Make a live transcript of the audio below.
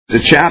The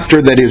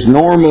chapter that is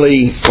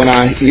normally, when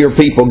I hear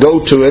people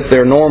go to it,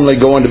 they're normally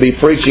going to be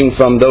preaching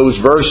from those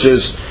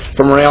verses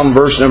from around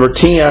verse number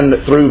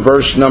 10 through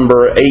verse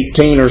number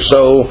 18 or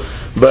so.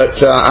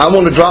 But I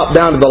want to drop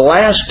down to the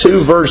last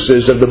two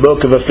verses of the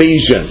book of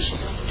Ephesians.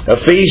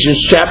 Ephesians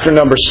chapter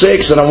number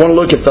 6, and I want to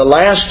look at the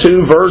last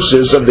two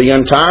verses of the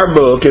entire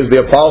book as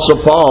the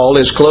Apostle Paul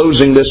is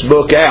closing this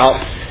book out,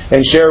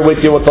 and share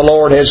with you what the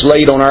Lord has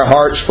laid on our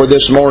hearts for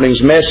this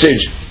morning's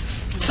message.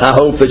 I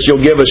hope that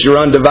you'll give us your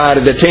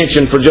undivided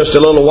attention for just a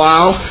little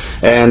while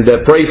and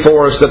pray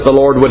for us that the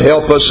Lord would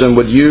help us and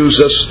would use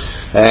us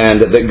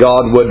and that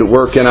God would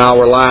work in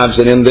our lives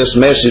and in this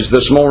message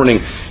this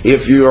morning.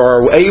 If you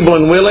are able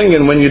and willing,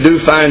 and when you do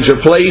find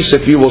your place,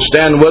 if you will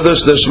stand with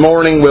us this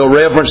morning, we'll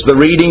reverence the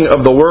reading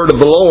of the Word of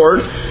the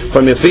Lord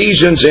from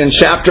Ephesians in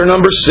chapter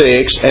number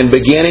 6 and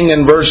beginning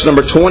in verse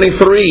number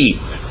 23.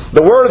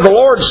 The Word of the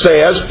Lord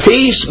says,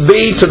 "Peace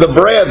be to the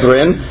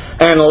brethren,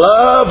 and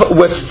love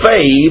with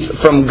faith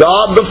from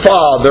God the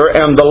Father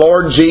and the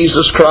Lord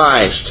Jesus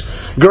Christ.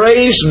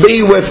 Grace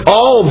be with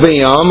all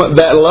them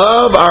that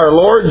love our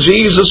Lord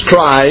Jesus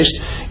Christ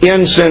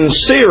in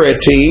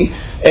sincerity.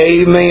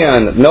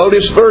 Amen."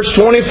 Notice verse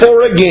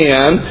 24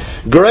 again.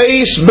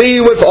 "Grace be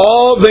with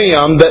all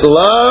them that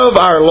love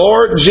our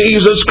Lord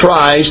Jesus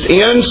Christ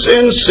in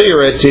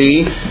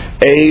sincerity.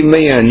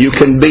 Amen." You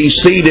can be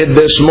seated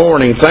this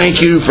morning.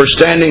 Thank you for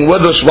standing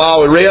with us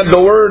while we read the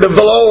Word of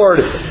the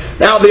Lord.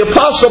 Now, the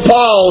Apostle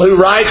Paul, who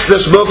writes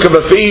this book of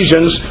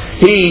Ephesians,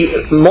 he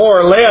more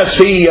or less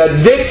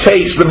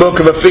dictates the book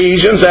of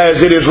Ephesians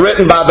as it is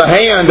written by the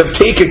hand of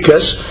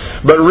Tychicus,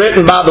 but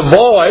written by the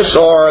voice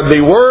or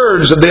the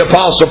words of the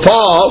Apostle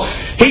Paul.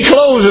 He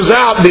closes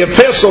out the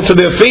epistle to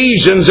the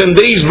Ephesians in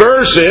these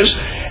verses,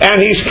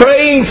 and he's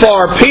praying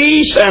for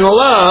peace and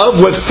love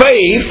with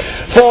faith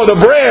for the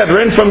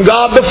brethren from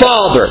God the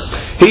Father.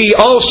 He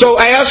also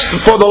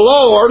asked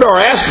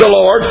the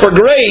Lord for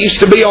grace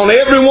to be on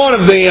every one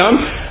of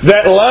them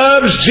that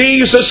loves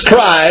Jesus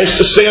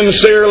Christ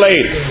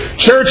sincerely.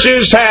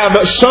 Churches have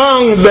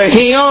sung the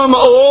hymn,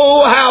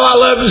 "Oh, how I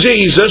love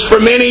Jesus," for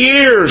many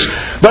years.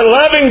 But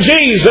loving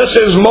Jesus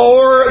is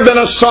more than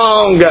a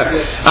song.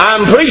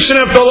 I'm preaching,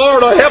 if the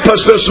Lord will help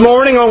us this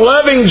morning, on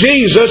loving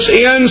Jesus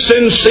in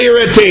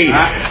sincerity.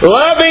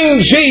 Loving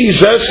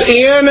Jesus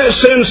in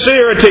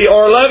sincerity,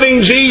 or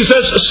loving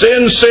Jesus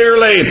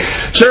sincerely.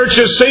 Church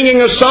is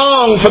singing a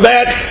song for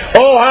that,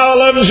 "Oh, how I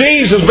love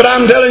Jesus," but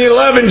I'm telling you,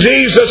 loving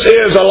Jesus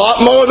is a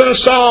lot more than a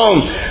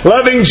song.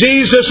 Loving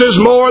Jesus is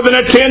more than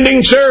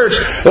attending church.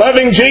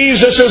 Loving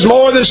Jesus is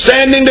more than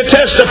standing to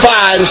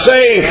testify and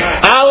saying,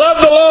 "I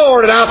love the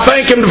Lord and I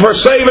thank Him for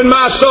saving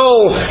my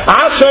soul."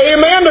 I say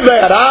amen to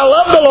that. I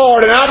love the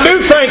Lord and I do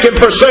thank Him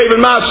for saving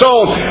my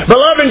soul. But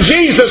loving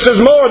Jesus is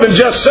more than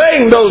just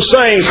saying those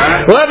things.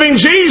 Loving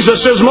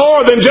Jesus is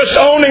more than just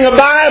owning a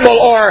Bible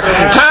or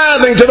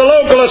tithing to the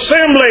local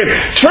assembly.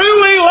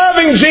 Truly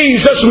loving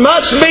Jesus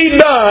must be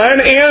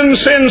done in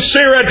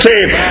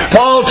sincerity.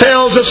 Paul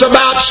tells us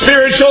about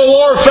spiritual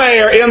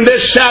warfare in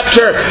this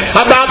chapter,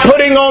 about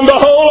putting on the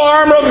whole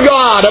armor of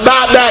God,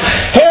 about that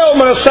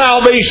helmet of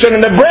salvation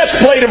and the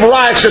breastplate of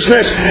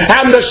righteousness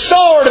and the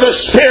sword of the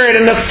Spirit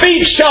and the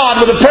feet shod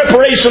with the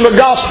preparation of the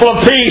gospel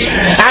of peace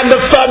and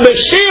the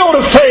shield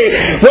of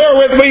faith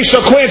wherewith we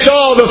shall quench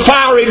all the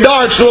fiery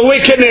darts of the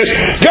wickedness,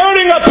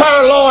 girding up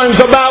our loins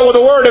about with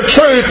the word of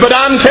truth. But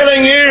I'm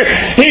telling you,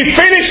 he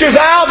finishes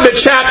out the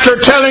chapter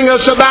telling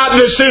us about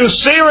the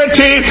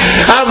sincerity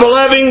of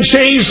loving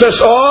Jesus.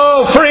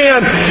 Oh,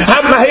 friend,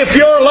 if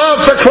your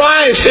love for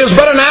Christ is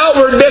but an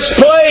outward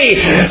display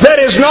that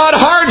is not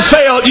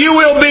heartfelt, you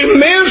will be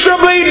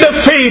miserably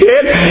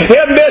defeated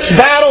in this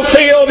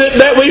battlefield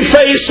that we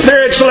face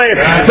spiritually.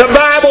 The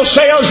Bible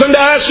says unto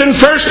us in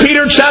 1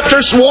 Peter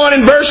chapter 1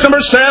 and verse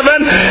number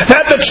 7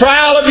 that the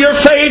trial of your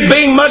faith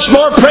being much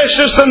more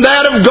precious than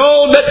that of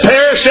gold that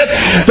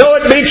perisheth, though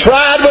it be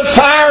tried with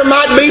fire,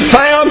 might be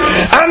found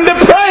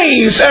unto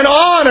praise and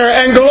honor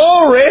and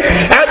glory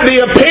at the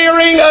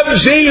appearing of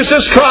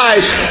Jesus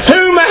Christ,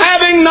 whom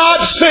having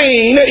not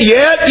seen,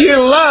 yet you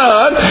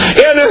love,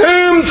 in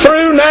whom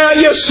through now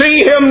you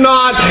see Him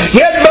not,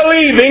 yet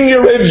believing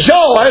you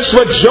rejoice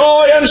with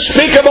joy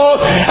unspeakable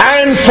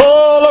and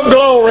full of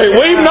glory.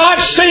 We've not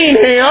seen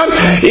Him,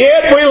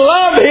 yet we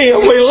love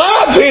Him. We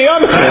love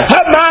Him,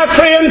 my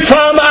friend,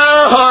 from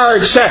our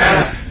hearts.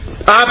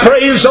 I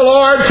praise the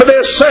Lord for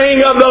this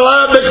saying of the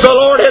love that the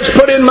Lord has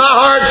put in my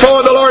heart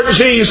for the Lord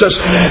Jesus.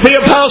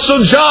 The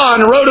Apostle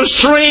John wrote a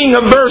string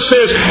of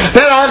verses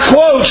that are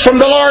quotes from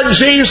the Lord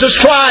Jesus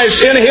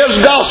Christ in his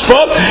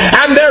Gospel,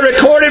 and they're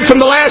recorded from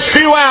the last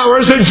few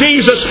hours that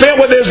Jesus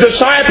spent with His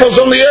disciples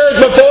on the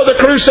earth before the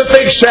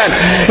crucifixion.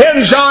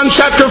 In John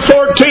chapter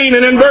 14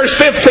 and in verse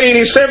 15,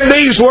 He said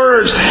these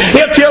words,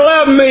 "If you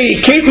love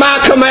me, keep my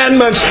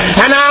commandments,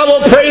 and I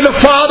will pray the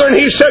Father, and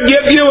He shall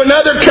give you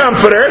another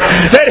Comforter,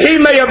 that He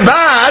may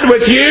abide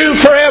with you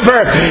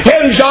forever."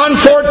 In John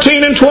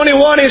 14 and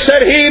 21, He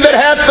said, He that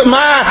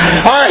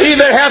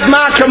hath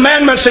my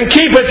commandments and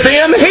keepeth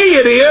them, he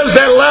it is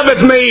that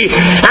loveth me.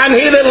 And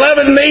he that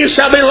loveth me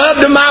shall be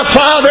loved of my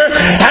Father,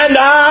 and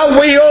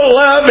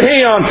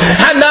him,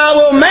 and I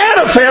will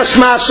manifest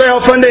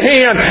myself unto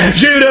him.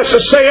 Judas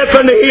saith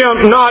unto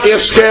him, not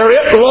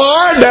Iscariot,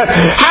 Lord,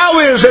 how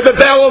is it that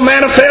thou wilt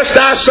manifest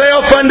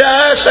thyself unto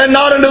us and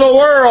not unto the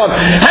world?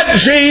 And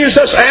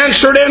Jesus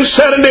answered and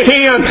said unto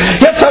him,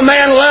 if a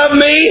man love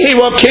me, he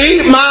will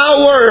keep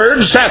my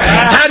words,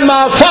 and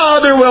my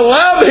Father will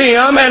love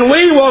him, and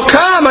we will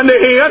come unto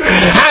him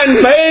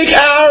and make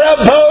our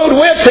abode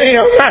with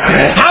him.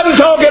 I'm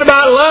talking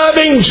about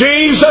loving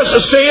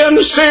Jesus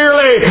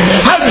sincerely.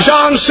 And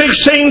John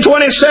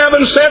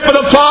 16:27 said, for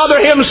the Father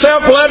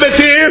himself loveth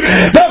you,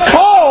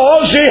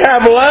 because ye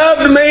have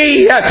loved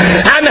me,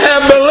 and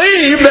have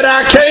believed that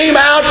I came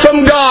out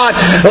from God.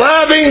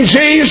 Loving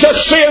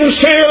Jesus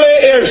sincerely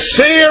is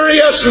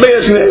serious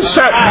business.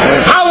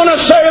 I want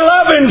to say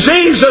loving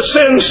Jesus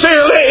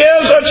sincerely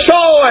is a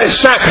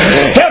choice.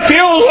 If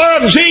you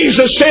love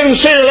Jesus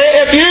sincerely,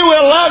 if you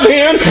will love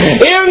Him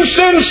in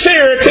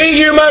sincerity,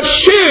 you must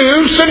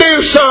choose to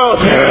do so.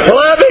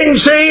 Loving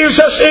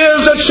Jesus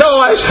is a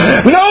choice.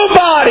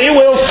 Nobody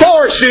will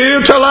force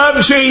you to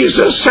love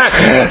Jesus.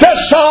 The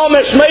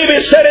psalmist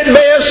maybe said it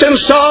best in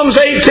Psalms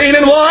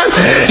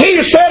 18:1.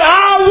 He said,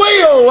 I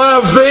will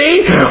love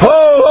thee,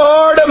 O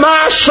Lord,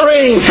 my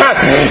strength.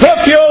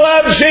 If you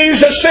love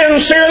Jesus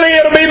sincerely,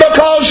 it'll be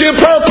because you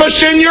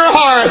purpose in your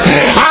heart,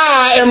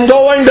 I am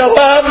going to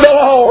love the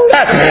Lord.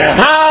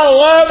 I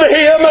love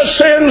Him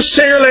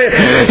sincerely.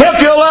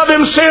 If you love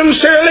Him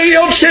sincerely,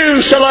 you'll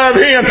choose to love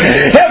Him.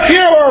 If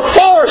you were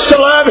forced to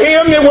love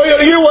Him,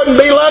 you wouldn't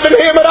be loving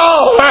Him at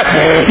all.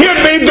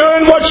 You'd be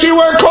doing what you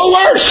were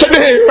coerced to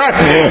do.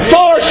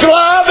 Forced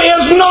love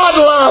is not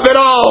love at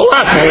all.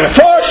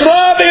 Forced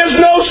love is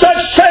no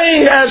such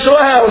thing as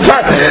love.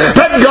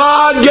 But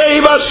God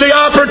gave us the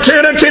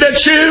opportunity to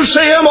choose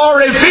Him or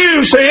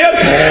refuse Him.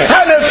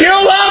 And if you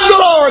love the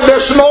Lord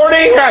this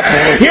morning,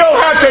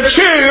 you'll have to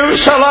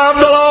choose to love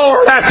the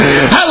Lord.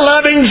 And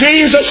loving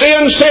Jesus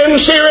in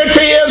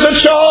sincerity is a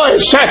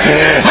choice.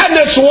 And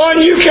it's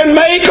one you can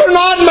make or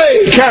not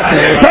make.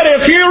 But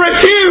if you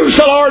refuse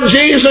the Lord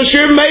Jesus,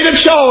 you've made a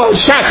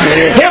choice.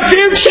 If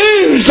you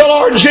choose the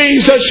Lord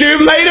Jesus,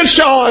 you've made a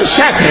choice.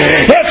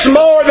 It's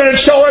more than a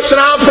choice, and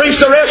I'll preach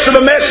the rest of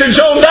the message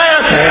on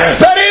that.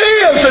 But it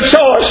is a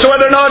choice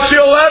whether or not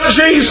you'll love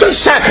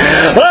Jesus.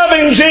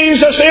 Loving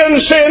Jesus in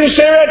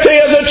sincerity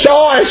is a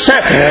choice.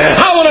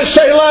 I want to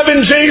say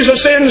loving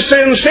Jesus in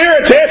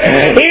sincerity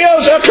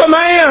is a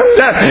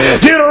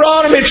command.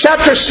 Deuteronomy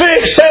chapter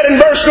 6 said in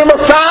verse number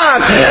 5,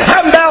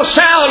 and thou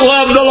shalt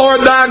love the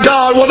Lord thy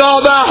God with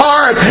all thy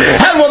heart,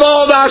 and with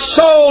all thy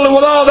soul, and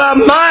with all thy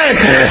mind.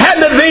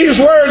 And of these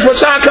words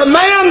which I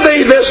command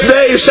thee this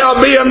day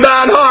shall be in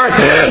thine heart.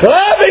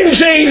 Loving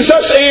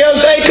Jesus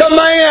is a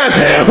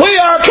command. We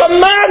are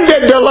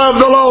commanded to love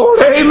the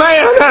Lord.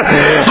 Amen.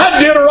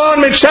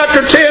 Deuteronomy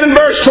chapter 10 and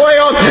verse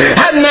 12.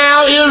 And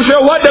now,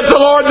 Israel, what doth the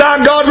Lord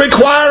thy God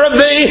require of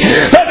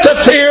thee? But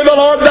to fear the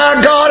Lord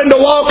thy God, and to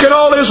walk in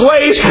all His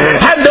ways,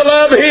 and to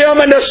love Him,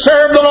 and to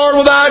serve the Lord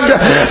with thy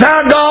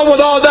God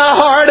with all thy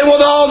heart and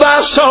with all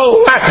thy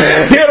soul.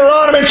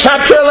 Deuteronomy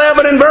chapter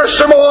 11 and verse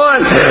number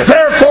 1.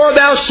 Therefore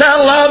thou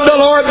shalt love the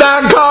Lord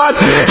thy God,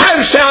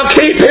 and shalt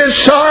keep His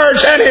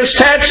charge and His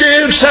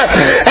statutes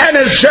and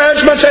His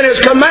judgments and His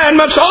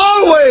commandments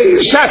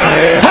always.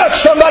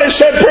 Somebody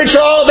said, preacher,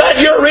 all that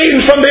you're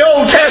reading from the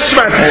Old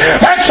Testament,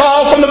 that's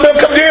all from the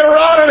book of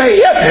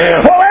Deuteronomy.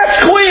 Well, let's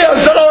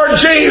quiz the Lord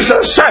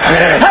Jesus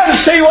and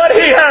see what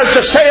He has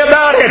to say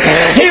about it.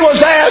 He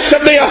was asked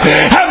of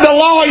the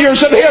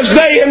lawyers of His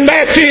day in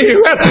Matthew,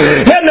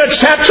 in the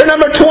chapter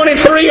number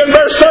 23 and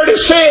verse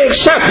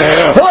 36,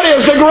 what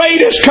is the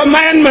greatest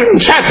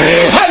commandment?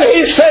 And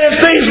he said,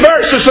 it's these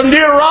verses from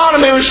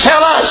Deuteronomy which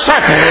tell us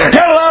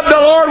to love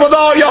the Lord with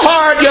all your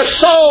heart, your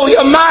soul,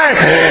 your mind,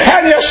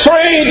 and your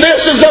strength.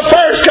 This is the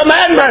first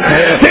commandment.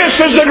 This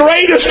is the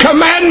greatest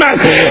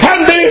commandment.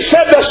 And then he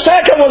said the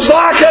second was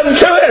like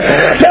unto it,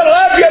 to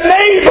love your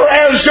neighbor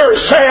as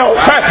yourself.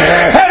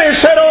 And he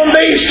said, on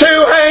these two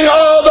hang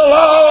all the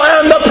law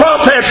and the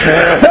prophets.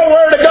 The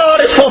Word of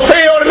God is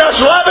fulfilled in us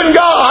loving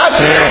God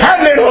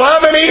and in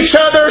loving each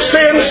other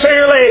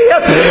sincerely.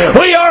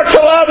 We are to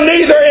love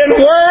neither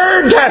in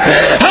word,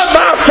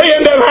 by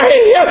friend of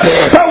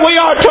hate, but we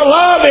are to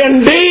love in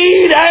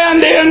deed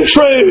and in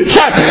truth.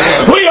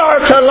 We are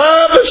to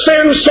love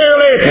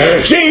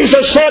sincerely.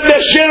 Jesus said,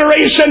 this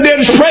generation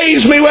did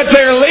praise me with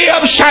their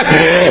lips,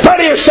 but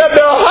He said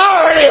their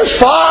heart is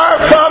far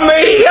from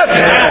me.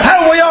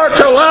 And we are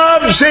to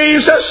love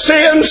Jesus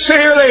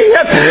sincerely.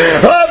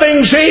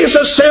 Loving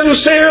Jesus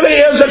sincerely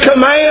is a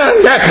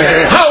command.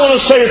 I want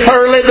to say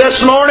thirdly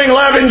this morning,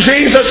 loving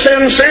Jesus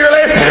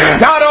sincerely,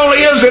 not only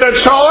is it a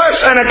choice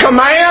and a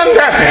command,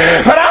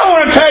 but I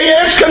want to tell you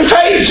it's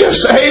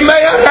contagious.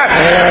 Amen.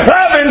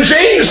 Loving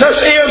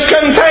Jesus is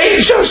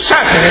contagious.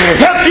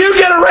 If you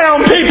get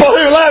around people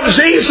who love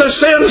Jesus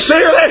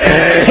sincerely,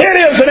 it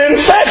is an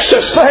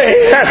infectious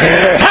thing.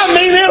 I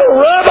mean, it'll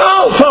rub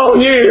off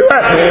on you.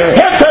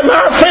 If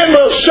my friend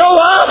will show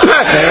up,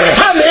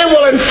 and it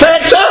will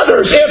infect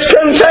others. It's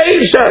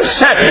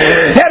contagious.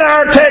 In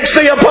our text,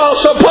 the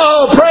Apostle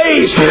Paul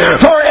prays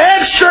for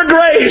extra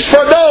grace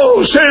for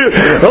those who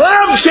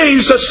love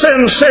Jesus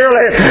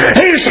sincerely.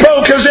 He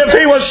spoke as if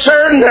he was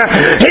certain.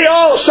 He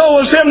also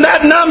was in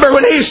that number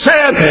when he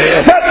said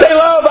that they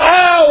love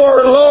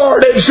our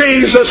Lord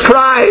Jesus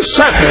Christ.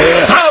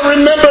 I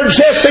remember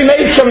Jesse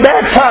Nathan,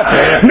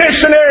 that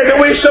missionary that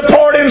we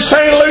support in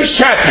St.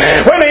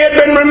 Lucia, when he had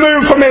been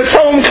removed from his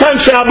home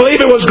country. I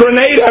believe it was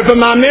Grenada, if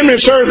my memory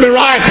serves me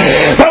right.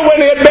 But when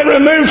he had been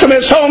removed from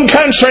his home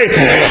country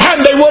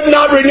and they would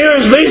not renew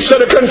his visa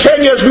to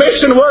continue his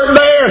mission work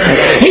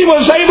there, he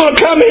was able to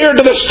come here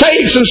to the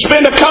States and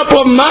spend a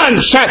couple of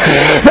months.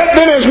 But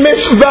then his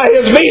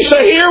visa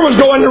here was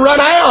going to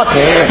run out,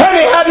 and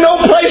he had no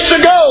place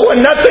to go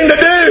and nothing to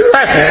do,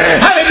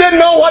 and he didn't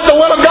know what the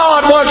will of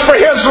God was for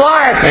his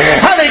life.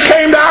 And he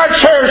came to our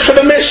church to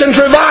the missions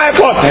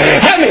revival,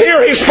 and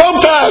here he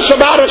spoke to us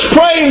about us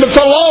praying that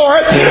the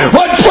Lord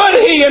would put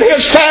he and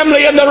his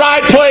family in the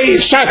right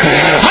place.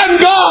 And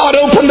God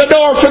opened the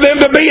door for them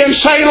to be in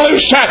St.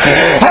 Lucia,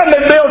 and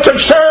they built a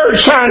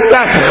church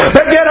and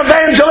began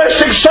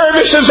evangelistic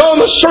services on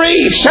the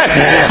streets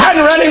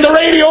and running the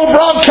radio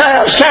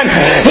broadcast.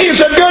 And he's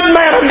a good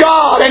man of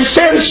God and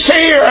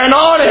sincere and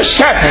honest.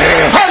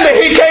 And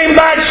he came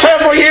back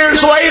several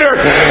years later,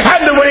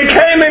 and when he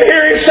came in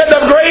here, he said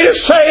the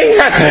greatest thing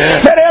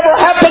that ever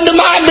happened to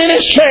my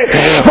ministry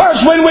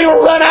was when we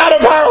were run out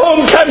of our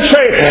home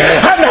country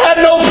and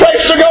had no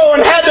place to go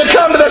and had to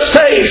come to the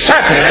States.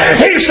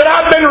 He said,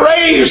 I've been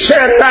raised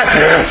in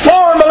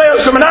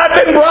formalism, and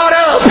I've been brought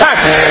up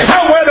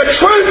where the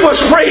truth was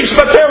preached,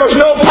 but there was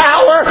no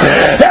power,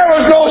 there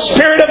was no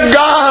Spirit of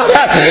God.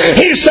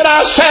 He said,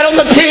 I sat on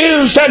the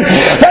pews and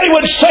they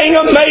would sing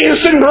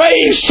Amazing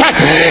Grace,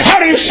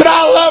 and he said,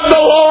 I love the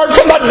Lord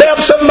from the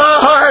depths of my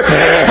heart,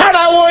 and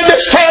I wanted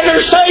to stand there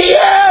and say,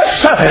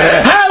 yes,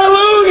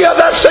 hallelujah,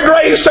 that's the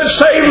grace that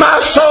saved my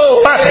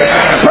soul.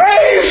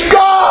 Praise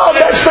God,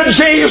 that's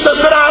the Jesus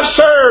that I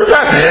serve.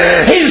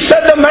 He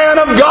said the man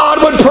of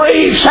God would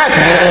preach, and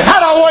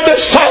I wanted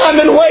to stand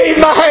and wave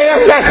my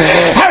hand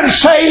and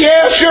say,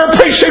 yes, you're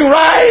preaching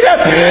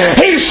right.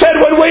 He said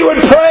when we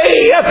would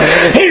pray,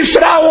 he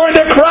said I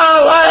wanted to cry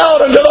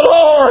loud unto the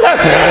Lord,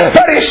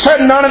 but he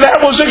said none of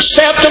that was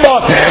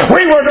acceptable.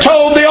 We were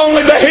told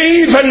only the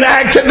heathen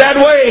acted that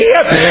way,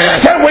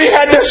 that we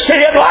had to see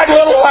it like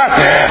little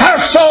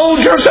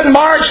soldiers and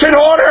march in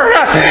order,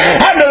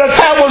 and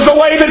that was the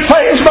way that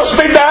things must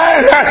be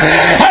done.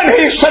 And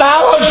he said I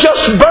was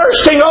just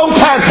bursting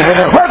open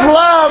with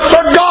love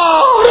for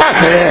God,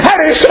 and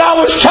he said I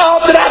was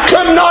taught that I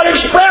could not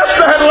express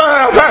that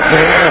love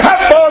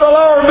for the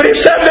Lord. But he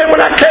said then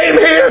when I came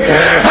here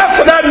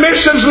after that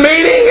missions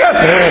meeting,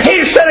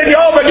 he said and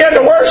y'all began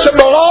to worship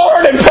the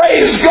Lord and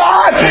praise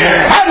God,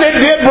 and it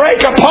did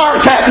break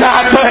apart that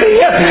night,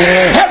 buddy.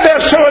 And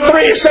there's two or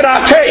three, said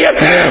I tell you,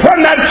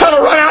 when that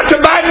fellow run out the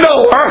back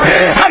door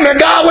and the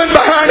guy went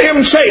behind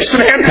him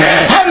chasing him,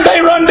 and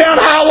they run down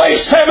Highway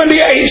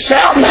 78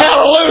 shouting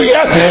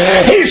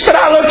hallelujah. He said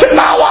I looked at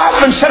my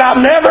wife and said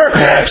I've never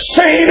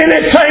seen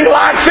anything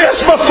like this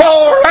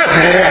before.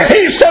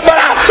 He said but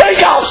I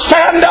think I'll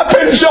stand up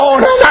and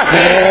join him.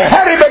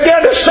 And he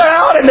began to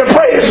shout and to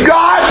praise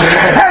God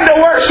and to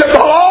worship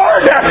the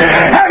Lord.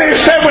 And he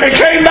said when he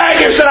came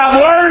back, he said I've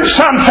learned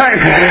something.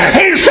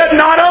 He said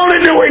not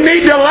only do we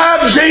need to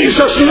love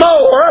Jesus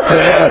more,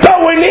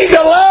 but we need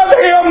to love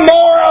Him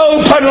more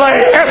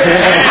openly.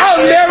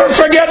 I'll never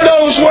forget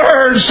those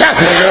words.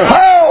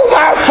 Oh,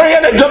 my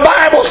friend, the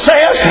Bible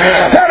says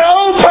that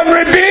open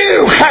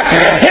rebuke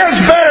is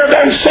better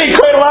than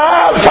secret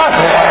love.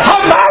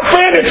 Oh, my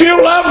friend, if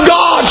you love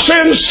God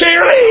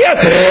sincerely,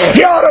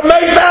 you ought to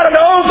make that an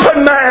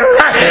open matter.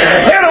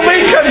 It'll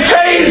be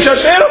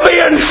contagious. It'll be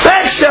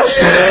infectious.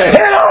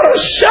 It ought to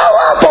show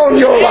up on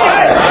your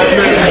life.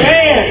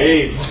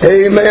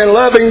 Amen.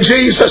 Loving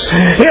Jesus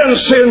in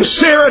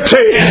sincerity.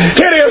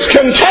 It is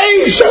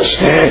contagious.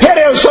 It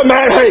is a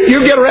man. Hey,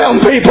 you get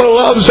around people who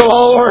loves the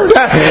Lord.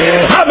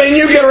 I mean,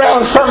 you get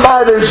around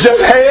somebody that's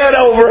just head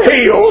over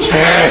heels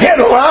in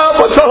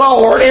love with the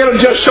Lord. It'll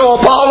just show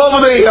up all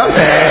over them.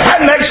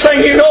 And next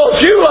thing you know,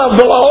 if you love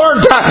the Lord,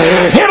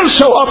 it'll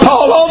show up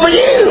all over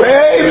you.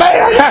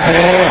 Amen.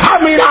 I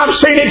mean, I've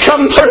seen it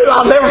come through.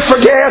 I'll never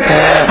forget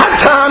that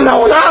time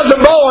now when I was a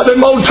boy,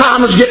 them old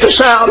timers get to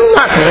shouting.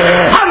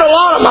 And a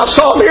lot of them, I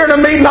saw them here in a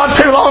meeting not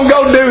too long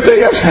ago do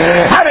this.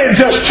 And it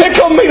just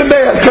tickled me to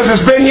death because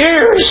it's been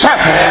years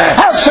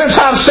since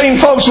I've seen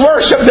folks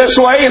worship this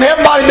way, and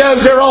everybody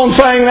does their own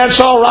thing. That's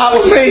all right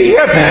with me.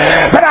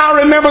 But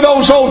I remember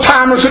those old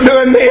timers are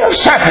doing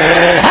this.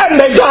 And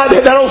they got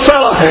that old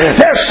fella.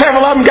 There's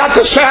several of them got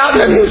to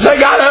shouting, and they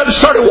got up and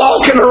started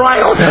walking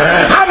around.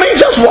 I mean,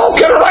 just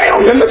walking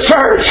around in the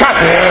church,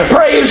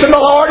 praising the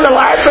Lord and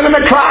laughing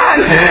and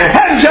crying,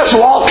 and just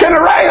walking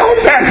around.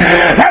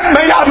 And that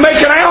may not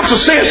make an ounce of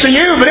sense to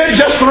you, but it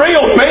just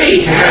thrilled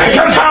me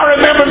because I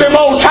remember them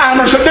old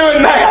timers are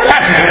doing that.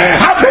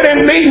 I've been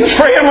in meetings,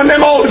 friend, when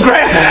them old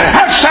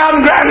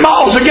shouting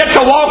grandmas would get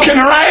to walking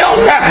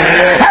around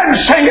and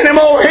singing them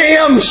old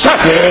hymns.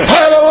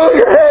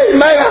 Hallelujah,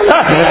 amen.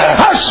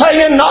 I'm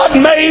singing not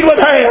made with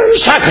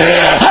hands.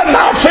 And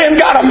my friend,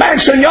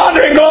 mansion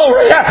yonder in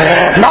glory,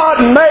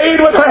 not made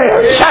with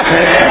hands.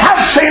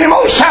 I've seen him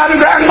on Sound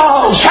Ground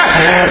Malls.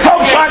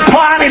 Folks like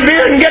Pliny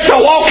Beard and get to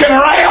walking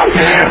around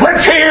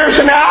with tears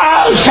in their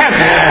eyes.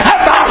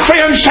 Have my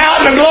friends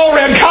shouting the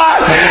glory of God.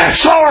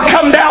 Saw her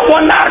come down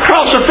one night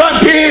across the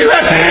front pew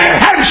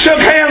and shook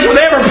hands with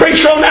every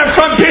preacher on that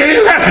front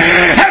pew.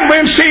 And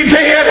when she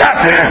did,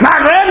 my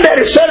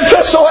granddaddy said it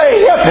this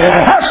way.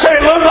 I said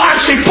it looked like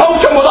she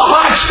poked him with a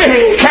hot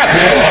stick.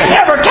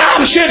 Every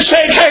time she'd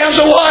shake hands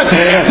with one,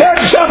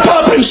 they'd jump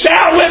up and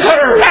shout with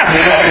her.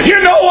 You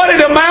know what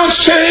it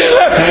amounts to?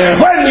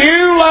 When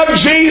you love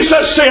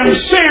Jesus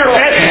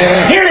sincerely,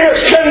 it is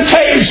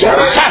contagious.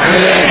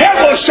 It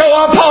will show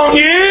up on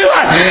you.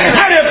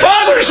 And if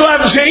others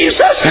love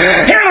Jesus,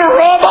 it'll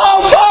rub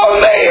off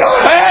on them.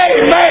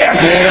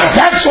 Amen.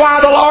 That's why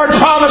the Lord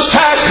promised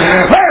us,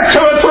 where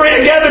two or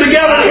three gather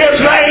together in His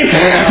name,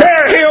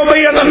 there He'll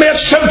be in the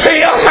midst of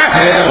them.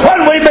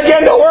 When we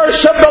begin to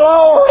worship the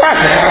Lord,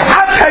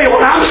 I tell you,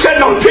 when I'm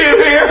sitting on pew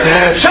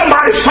here,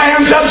 somebody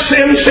stands up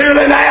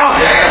sincerely now.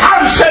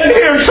 I'm sitting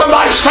here and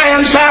somebody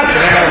stands up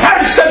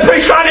and says,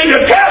 "Preacher, I need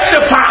to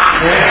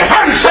testify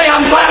and say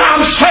I'm glad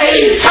I'm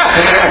saved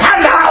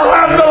and I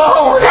love the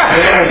Lord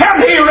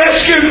and He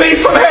rescued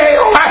me from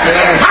hell.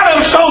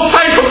 I'm so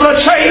thankful for the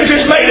change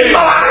He's made in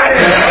my life.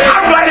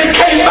 I'm glad He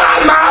came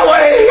by my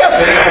way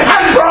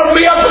and brought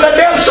me up in the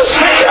depths of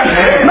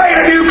sin, made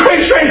a new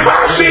creature in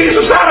Christ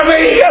Jesus out of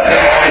me."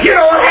 You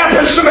know what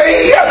happens to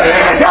me?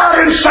 Down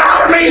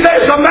inside of me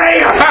there's a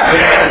man.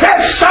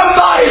 There's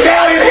somebody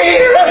down in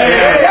here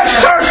that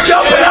starts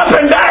jumping up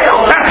and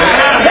down.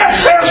 That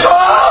says,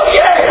 "Oh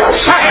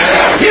yes,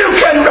 you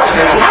can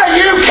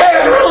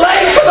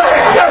relate to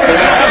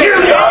that. You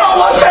know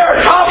what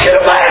they're talking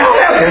about."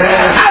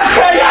 I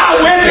tell you, I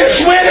witness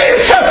with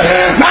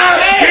it. My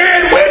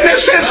spirit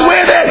witnesses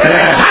with it.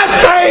 I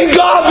thank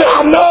God that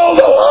I know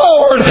the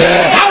Lord.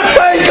 I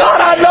thank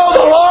God I know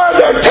the Lord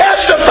they're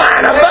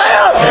testifying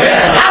about.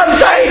 I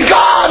thank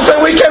God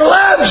that we can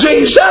love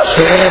Jesus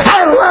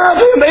and love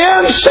Him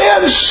in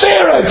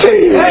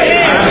sincerity.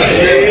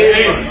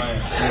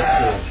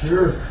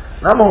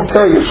 I'm going to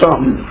tell you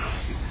something.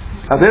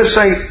 Now this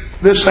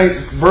ain't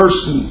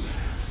verse and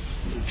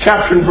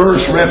chapter and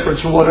verse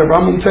reference or whatever.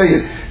 I'm going to tell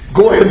you,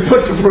 go ahead and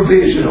put the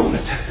provision on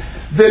it.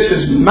 This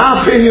is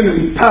my opinion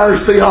and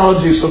Powers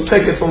theology, so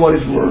take it for what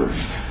it's worth.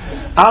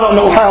 I don't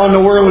know how in the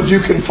world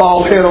you can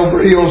fall head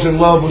over heels in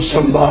love with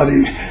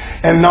somebody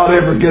and not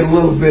ever get a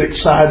little bit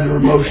excited or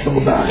emotional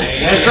about it.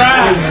 That's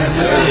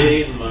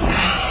right.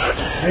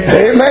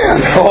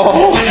 Amen.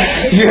 Oh,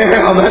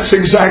 yeah, that's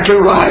exactly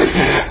right.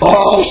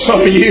 Oh,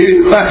 some of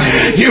you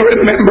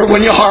remember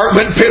when your heart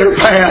went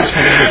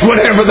pitter-pat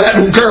whenever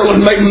that girl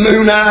would make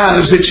moon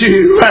eyes at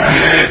you.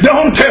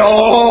 Don't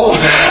tell,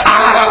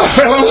 I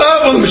fell in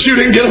love with them, but you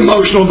didn't get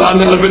emotional about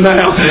none of it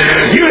now.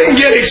 You didn't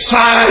get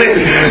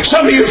excited.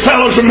 Some of you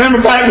fellows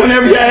remember back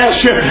whenever you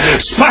asked your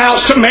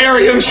spouse to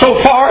marry you and so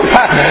forth,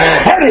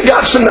 and you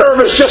got so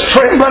nervous, just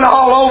trembling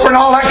all over and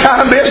all that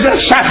kind of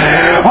business.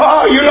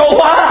 Oh, you know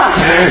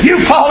why?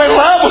 You fall in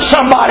love with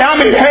somebody, I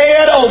mean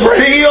head over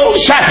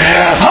heels,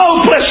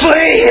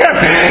 hopelessly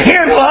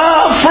in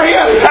love,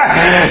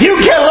 friend. You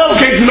get a little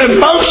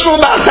emotional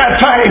about that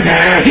thing.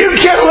 You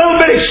get a little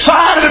bit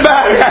excited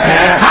about it.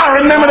 I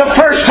remember the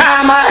first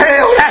time I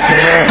held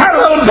a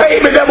little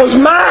baby that was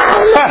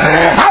mine.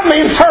 I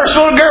mean, first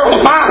little girl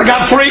was mine. I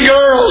got 3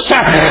 girls.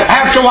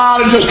 After a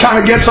while, it just kind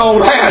of gets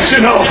old hat,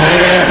 you know.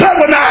 But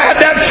when I had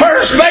that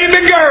first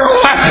baby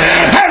girl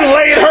and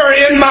laid her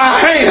in my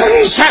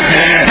hands,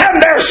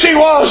 and there she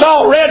was,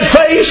 all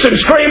red-faced and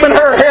screaming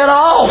her head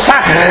off.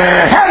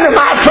 And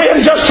my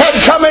friend just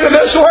had come into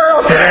this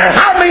world.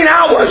 I mean,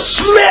 I was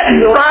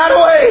smitten right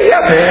away.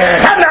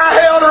 And I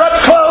held her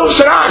up close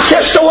and I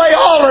kissed away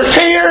all her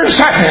tears.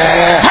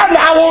 And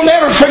I won't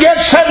ever forget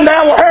sitting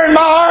down with her in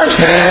my arms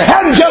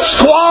and just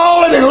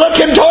squalling and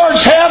looking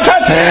towards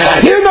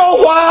heaven. You know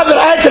why that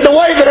I acted the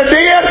way that I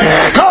did?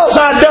 Because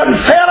I done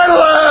fell in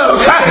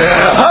love.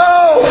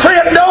 Oh,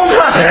 friend,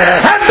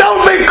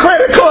 don't be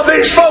critical of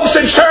these folks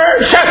in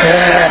church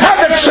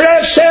that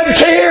shed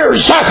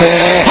tears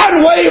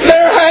and wave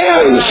their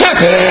hands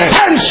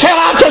and set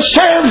out to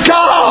serve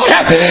God.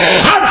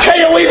 I tell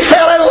you, we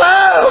fell in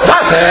love.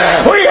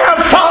 We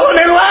have fallen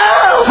in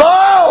love.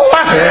 Oh,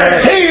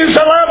 He's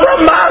the lover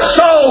of my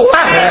soul.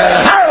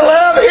 I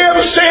love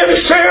Him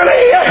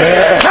sincerely,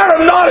 and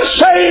I'm not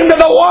ashamed of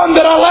the one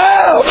that I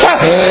love.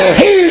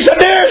 He's the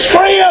dearest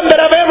friend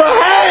that I've ever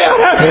had.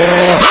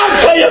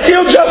 I tell you, if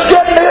you'll just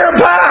get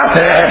nearby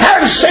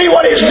and see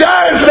what He's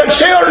done for the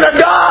children of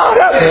God,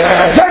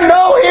 to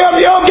know Him,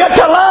 you'll get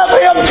to love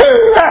Him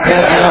too.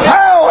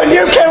 Oh, and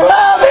you can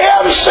love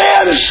Him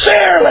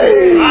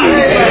sincerely.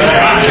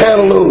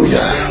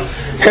 Hallelujah.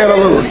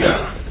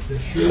 Hallelujah.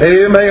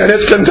 Amen.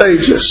 It's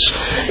contagious.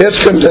 It's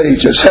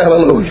contagious.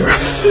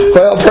 Hallelujah.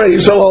 Well,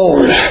 praise the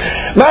Lord.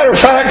 Matter of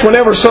fact,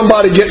 whenever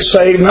somebody gets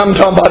saved, and I'm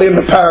talking about in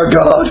the power of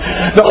God,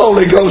 the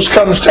Holy Ghost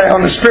comes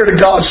down, the Spirit of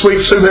God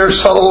sweeps through their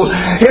soul,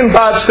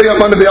 invites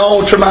them under the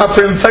altar, my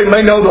friend, they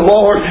may know the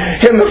Lord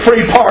in the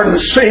free pardon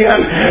of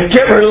sin,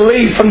 get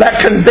relief from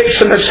that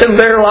conviction that's in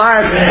their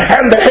life,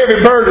 and the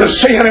heavy burden of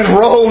sin is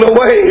rolled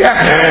away,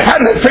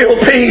 and they feel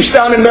peace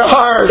down in their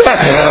heart.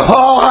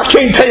 Oh, I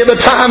can't tell you the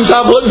times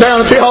I've looked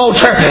down at the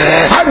altar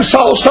and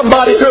saw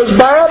somebody who's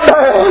bowed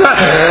down.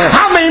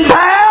 I mean,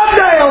 bowed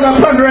down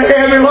up under a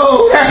heavy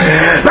load,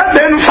 but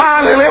then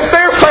finally lift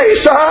their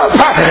face up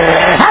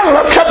and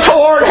look up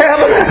toward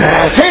heaven.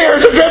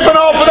 Tears are dripping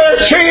off of their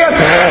chin.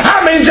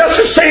 I mean, just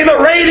to see the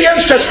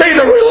radiance, to see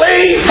the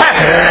relief.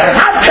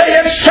 I tell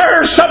you, it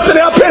stirs something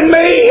up in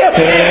me.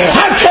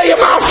 I tell you,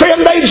 my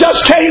friend, they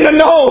just came to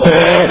know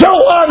the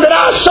one that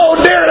I so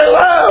dearly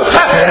love.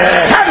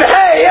 And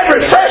hey, it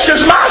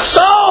refreshes my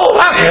soul.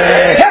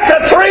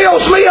 It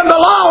thrills me in the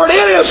Lord.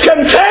 It is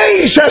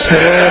contagious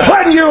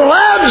when you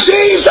love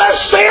Jesus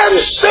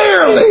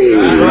sincerely.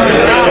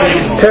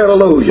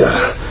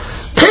 Hallelujah.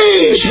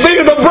 Peace be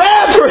to the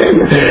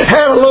brethren.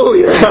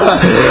 Hallelujah.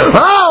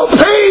 Oh,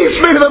 peace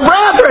be to the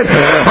brethren.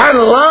 And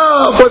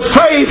love with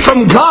faith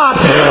from God,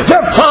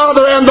 the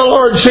Father and the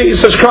Lord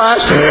Jesus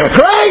Christ.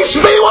 Grace be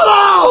with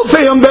all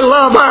them that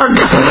love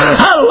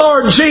our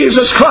Lord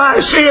Jesus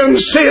Christ in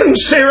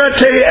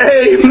sincerity.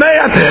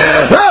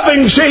 Amen.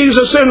 Loving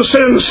Jesus in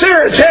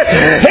sincerity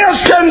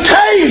is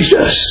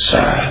contagious.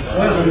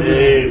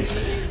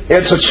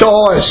 It's a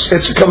choice.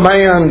 It's a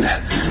command.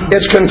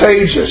 It's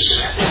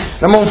contagious.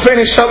 I'm going to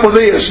finish up with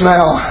this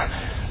now.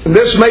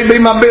 This may be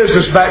my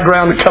business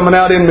background coming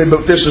out in me,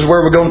 but this is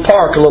where we're going to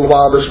park a little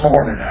while this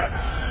morning.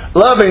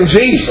 Loving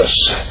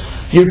Jesus.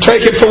 You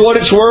take it for what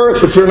it's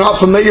worth. If you're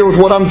not familiar with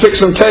what I'm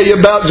fixing to tell you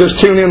about, just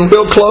tune in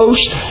real close.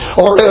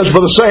 Or as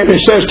Brother Sandy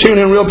says, tune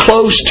in real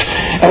close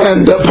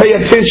and pay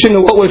attention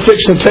to what we're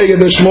fixing to tell you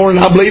this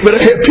morning. I believe it'll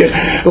help you.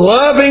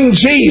 Loving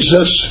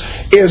Jesus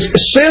is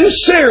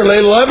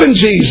sincerely loving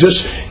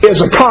Jesus is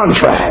a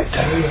contract.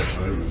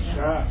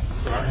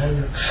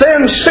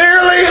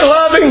 Sincerely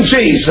loving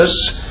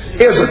Jesus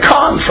is a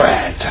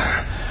contract.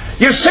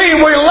 You see,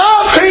 we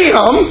love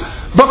Him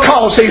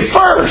because He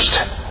first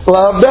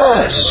loved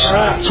us.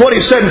 That's what He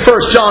said in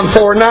 1 John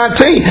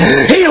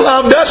 4:19. He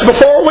loved us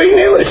before we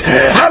knew it.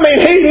 I mean,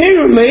 He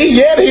knew me,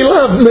 yet He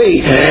loved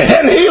me.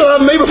 And He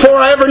loved me before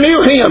I ever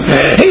knew Him.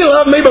 He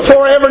loved me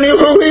before I ever knew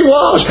who He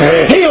was.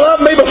 He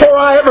loved me before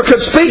I ever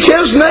could speak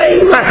His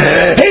name.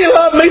 He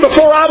loved me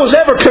before I was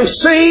ever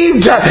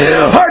conceived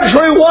or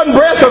drew one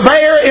breath of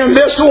air in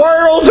this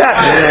world.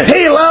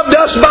 He loved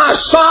us by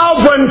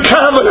sovereign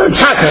covenant.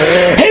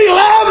 He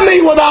loved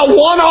me without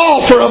one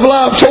offer of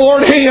love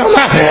toward Him.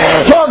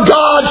 For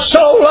God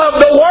so loved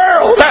the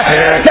world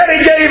that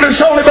He gave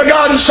His only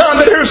begotten Son,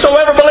 that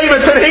whosoever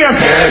believeth in Him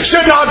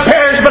should not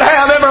perish but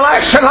have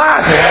everlasting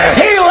life.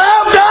 He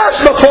loved us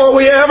before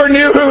we ever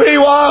knew who He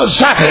was.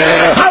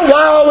 And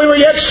while we were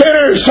yet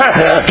sinners,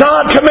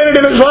 God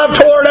commended His love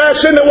toward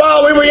us, and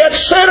while we were yet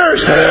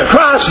sinners,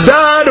 Christ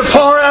died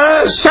for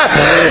us.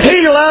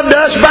 He loved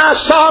us by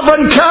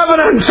sovereign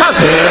covenant,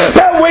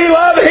 but we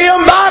love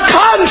Him by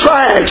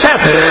contract.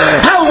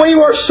 And we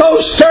were so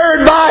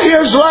stirred by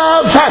His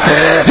love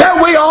that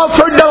we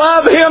offered to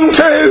love Him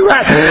too.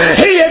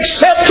 He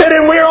accepted,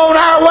 and we're on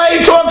our way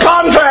to a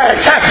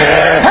contract.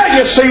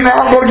 You see, now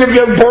I'm going to give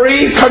you a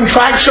brief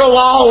contractual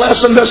law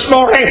lesson this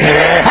morning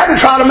and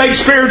try to make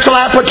spiritual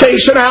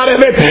application out of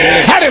it.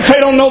 And if they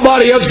don't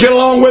nobody else get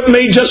along with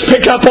me, just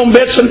pick up on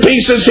bits and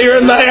pieces here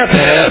and there,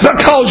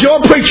 because your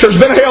preacher's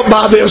been helped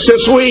by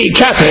this week.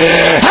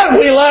 And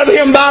we love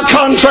Him by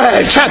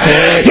contract.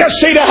 You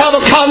see, to have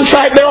a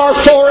contract, there are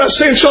 4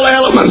 essential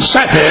elements.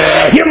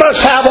 You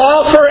must have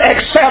offer,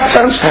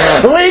 acceptance,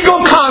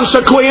 legal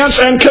consequence,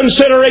 and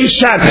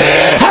consideration.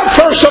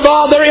 First of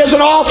all, there is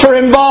an offer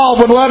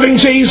involved with loving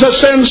Jesus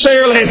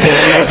sincerely.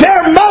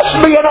 There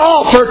must be an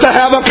offer to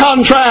have a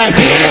contract,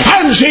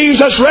 and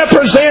Jesus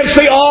represents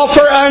the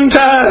offer unto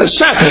us.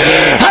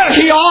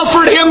 He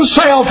offered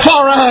Himself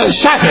for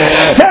us,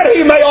 that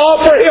He may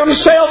offer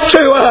Himself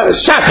to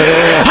us.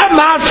 And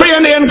my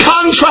friend, in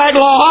contract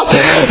law,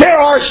 there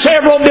are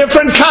several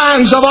different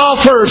kinds of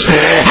offers,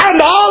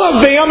 and all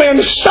of them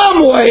in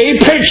some way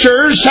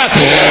pictures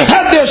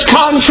this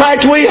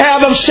contract we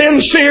have of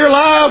sincere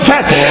love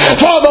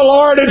for the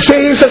Lord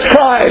Jesus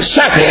Christ.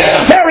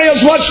 There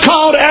is what's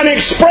called an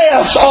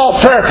express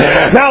offer.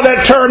 Now,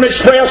 that term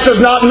express does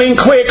not mean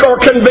quick or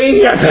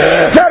convenient.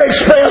 That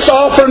express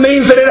offer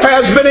means that it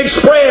has been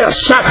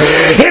expressed.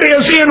 It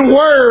is in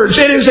words.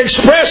 It is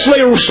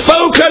expressly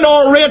spoken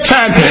or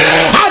written.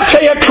 I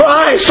tell you,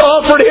 Christ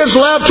offered His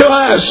love to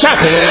us.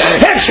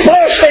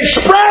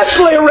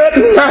 Expressly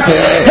written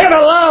in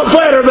a love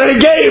letter that He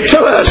gave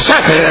to us.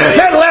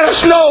 That let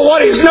us know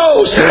what He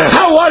knows,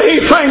 what He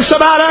thinks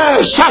about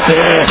us.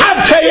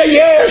 I tell you,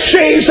 yes,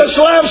 Jesus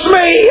loves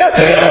me,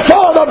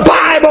 for the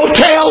Bible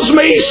tells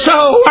me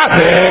so.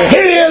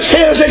 It is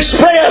His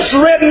express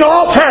written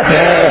offer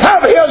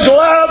of His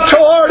love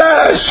toward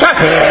us.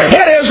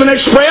 It is an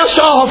express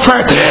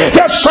offer.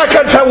 The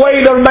second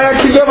way the man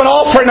can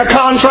offer in a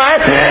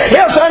contract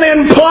is an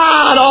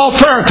implied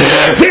offer.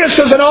 This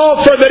is an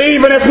offer that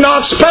even if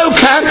not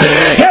spoken,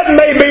 it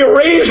may be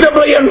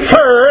reasonably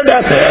inferred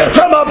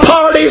from a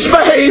party's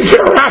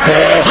behavior.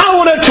 I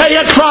want to tell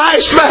you,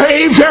 Christ's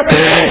behavior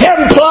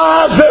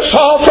implies this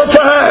offer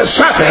for us.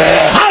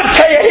 I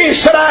tell you,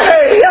 He said,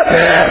 hey,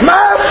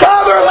 my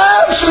Father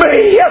loves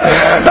me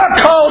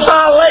because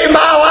I lay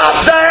my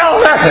life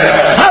down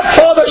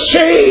for the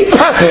sheep.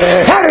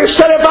 And He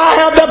said, if I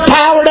have the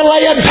power to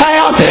lay it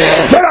down,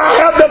 then I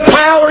have the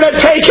power to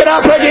take it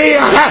up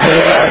again.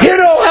 You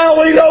know how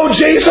we know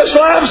Jesus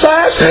loves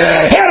us?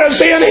 It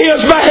is in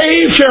His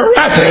behavior.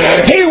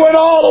 He went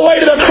all the way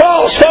to the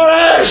cross for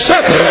us.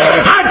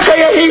 I tell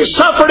you, He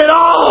suffered it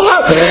all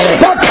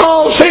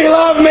because He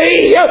loved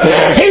me.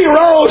 He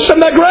rose from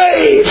the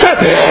grave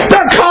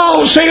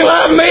because He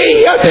loved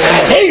me.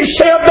 He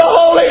sent the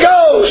Holy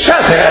Ghost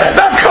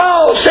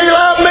because He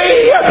loved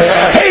me.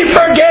 He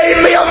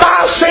forgave me of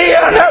my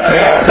sin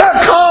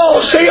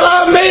because He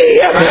loved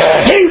me.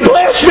 He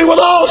blessed me with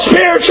all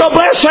spiritual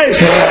blessings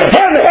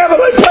in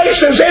heavenly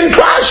places in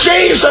Christ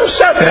Jesus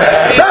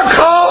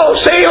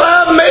because He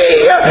loved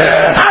me.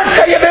 I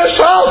tell you, this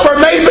offer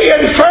may be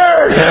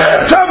inferred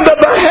from the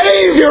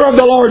behavior of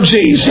the Lord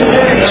Jesus.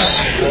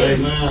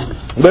 Amen.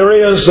 There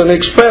is an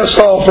express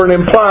offer, an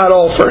implied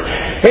offer.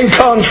 In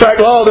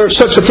contract law, there's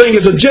such a thing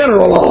as a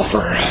general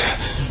offer.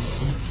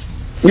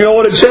 You know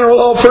what a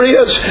general offer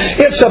is?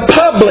 It's a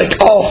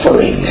public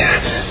offering.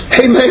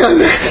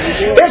 Amen.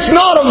 It's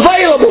not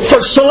available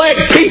for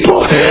select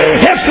people.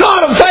 It's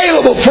not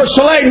available for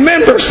select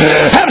members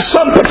of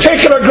some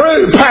particular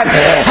group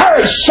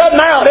and shutting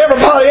out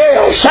everybody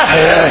else.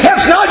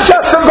 It's not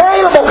just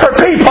available for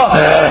people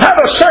of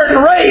a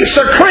certain race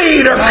or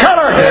creed or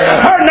color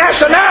or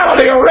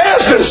nationality or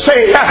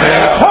residency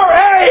or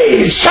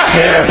age.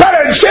 But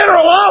a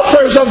general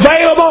offer is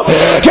available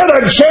to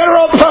the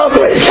general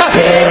public.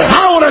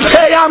 I want to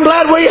tell you, I'm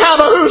glad we have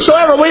a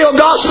whosoever will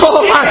gospel.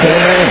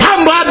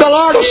 I'm glad the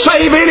Lord will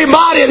save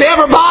anybody and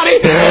everybody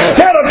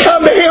that'll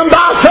come to Him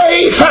by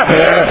faith.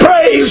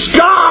 Praise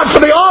God for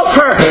the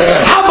offer.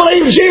 I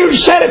believe Jude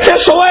said it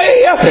this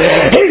way.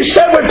 He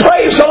said, we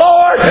praise the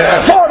Lord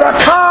for the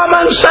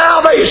common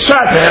salvation.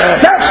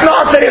 That's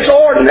not that it's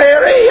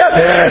ordinary,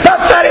 but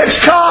that it's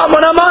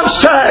common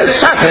amongst us.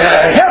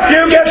 If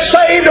you get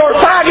saved or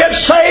if I get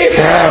saved,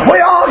 we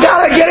all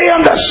got to get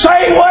in the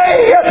same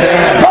way.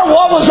 But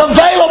what was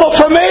available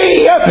for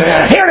me,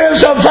 it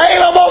is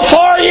available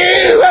for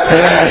you.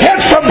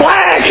 It's for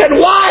black and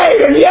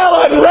white and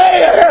yellow and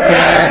red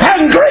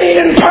and green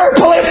and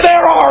purple if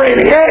there are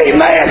any.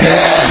 Amen.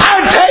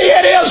 I tell you,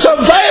 it is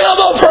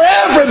available for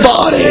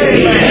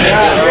everybody.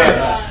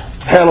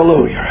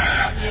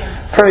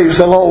 Hallelujah. Praise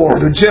the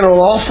Lord. A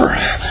general offer.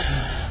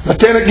 But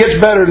then it gets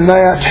better than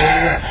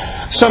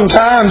that.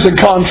 Sometimes in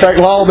contract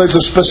law there's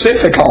a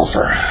specific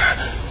offer.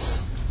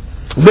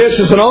 This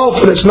is an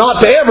offer that's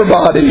not to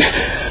everybody.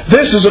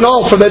 This is an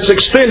offer that's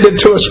extended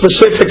to a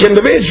specific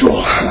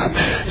individual.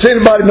 Does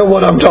anybody know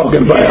what I'm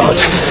talking about?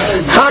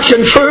 I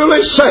can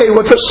truly say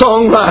with the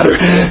songwriter,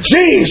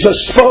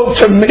 Jesus spoke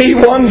to me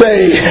one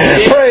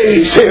day.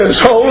 Praise His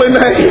holy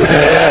name.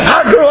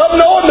 I grew up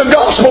knowing the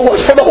gospel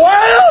was for the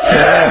world.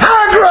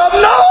 I grew up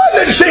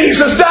knowing that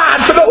Jesus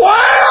died for the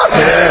world.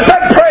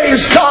 But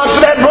praise God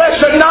for that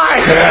blessed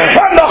night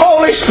when the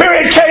Holy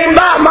Spirit came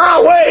by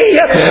my way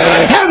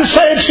and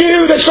said, it's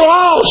you that's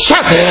lost.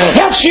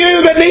 It's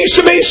you that needs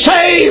to be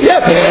saved.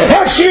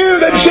 It's you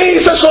that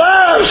Jesus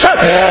loves.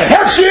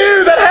 It's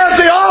you that has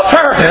the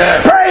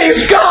offer.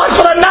 Praise God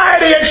for the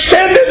night He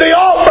extended the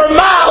offer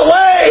my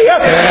way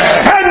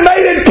and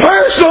made it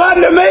personal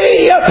unto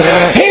me.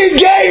 He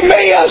gave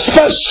me a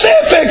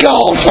specific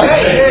offer.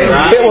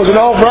 It was an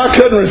offer I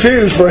couldn't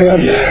refuse for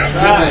Him.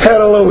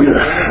 Hallelujah.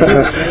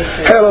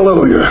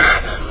 Hallelujah.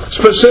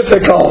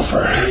 Specific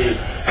offer.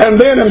 And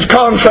then in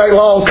contract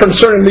law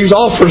concerning these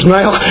offers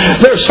now,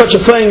 there's such a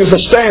thing as a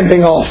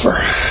standing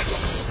offer.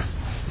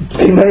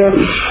 Amen.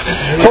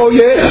 Oh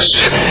yes.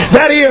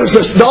 That is,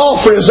 the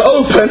offer is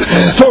open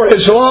for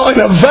as long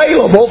and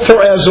available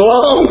for as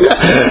long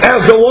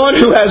as the one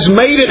who has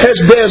made it has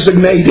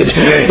designated.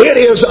 It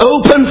is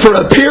open for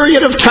a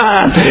period of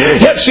time.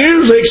 It's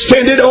usually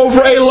extended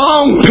over a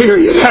long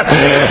period.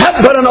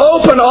 But an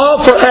open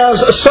offer has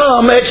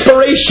some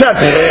expiration.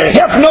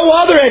 If no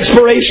other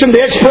expiration, the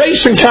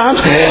expiration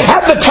comes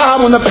at the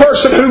time when the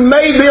person who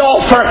made the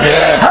offer,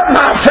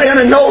 my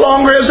friend, no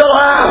longer is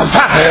alive.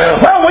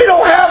 Well, we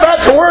don't have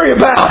that to worry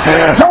about.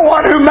 The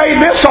one who made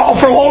this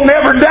offer will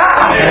never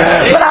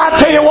die. But I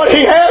tell you what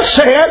He has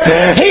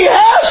said. He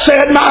has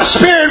said, my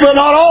spirit will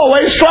not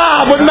always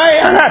strive with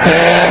man.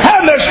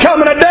 And there's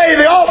coming a day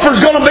the offer's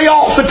going to be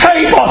off the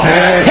table.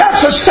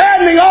 That's a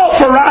standing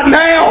offer right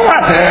now.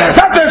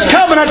 But there's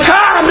coming a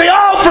time the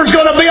offer's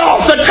going to be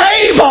off the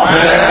table.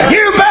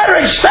 You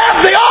better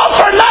accept the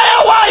offer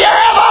now while you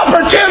have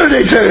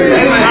opportunity to.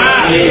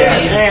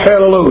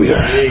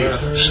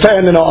 Hallelujah.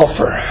 Standing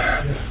offer.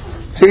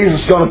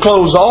 Jesus is going to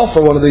close the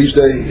offer one of these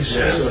days.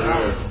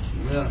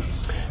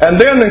 And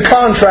then in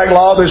contract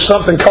law, there's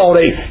something called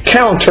a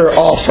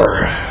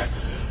counter-offer.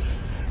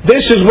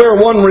 This is where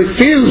one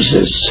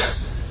refuses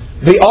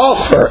the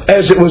offer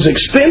as it was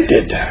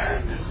extended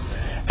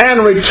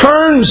and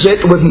returns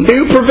it with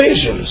new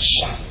provisions.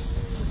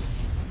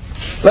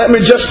 Let me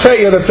just tell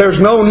you that there's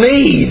no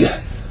need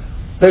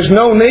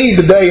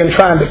today in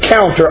trying to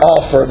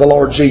counter-offer the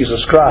Lord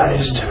Jesus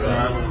Christ.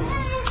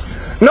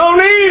 No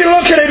need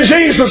looking at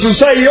Jesus and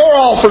say, your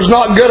offer's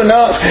not good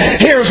enough.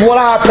 Here's what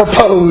I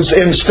propose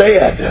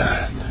instead.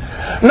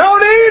 No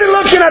need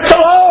looking at the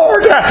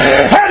Lord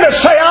and to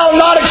say, I'll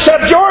not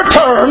accept your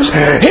terms.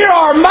 Here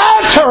are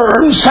my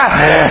terms.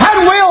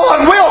 And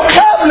we'll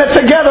covenant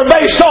together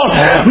based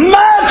on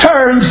my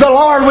terms. The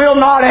Lord will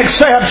not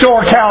accept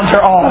your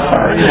counter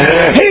offer.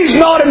 He's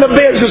not in the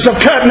business of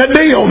cutting a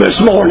deal this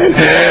morning.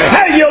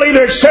 Hey, you'll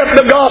either accept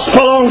the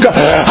gospel on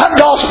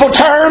gospel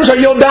terms or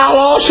you'll die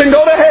lost and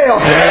go to hell.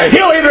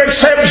 You'll either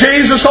accept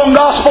Jesus on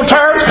gospel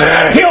terms,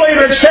 you'll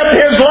either accept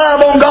His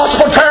love on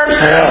gospel terms,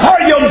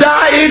 or you'll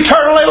die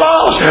eternally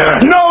lost.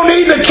 No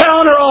need to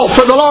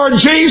counteroffer the Lord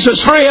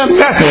Jesus, friend.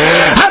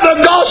 And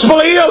the gospel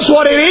is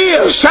what it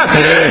is.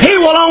 He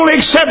will only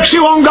accept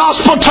you on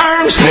gospel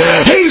terms.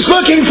 He's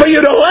looking for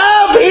you to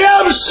love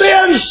Him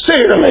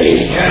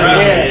sincerely.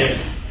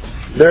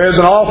 There is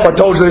an offer. I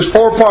told you there's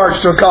 4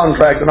 parts to a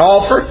contract. An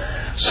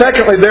offer.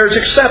 Secondly, there's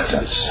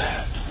acceptance.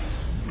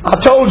 I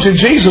told you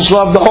Jesus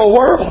loved the whole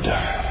world.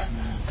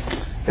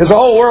 Is the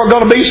whole world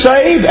going to be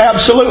saved?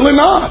 Absolutely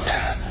not.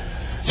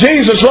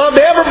 Jesus loved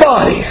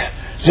everybody.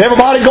 Is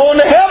everybody going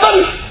to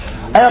heaven?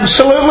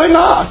 Absolutely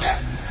not.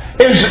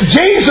 Is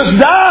Jesus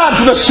died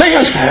for the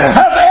sins of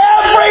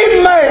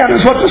every man,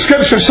 is what the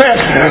Scripture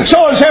says.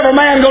 So is every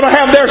man going to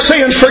have their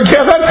sins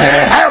forgiven?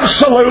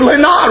 Absolutely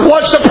not.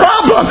 What's the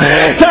problem?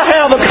 To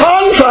have a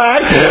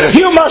contract,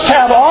 you must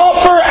have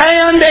offer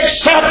and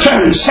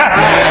acceptance.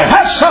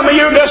 As some of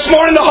you this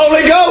morning, the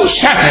Holy Ghost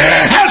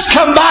has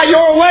come by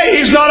your way.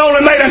 He's not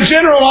only made a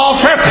general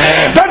offer,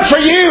 but for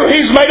you,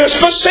 He's made a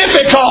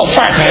specific offer.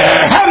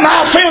 And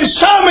my friend,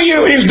 some of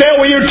you, He's dealt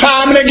with you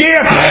time and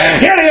again.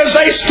 It is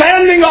a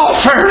standing offer.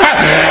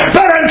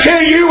 But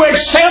until you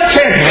accept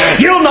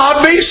it, you'll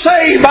not be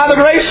saved by the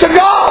grace of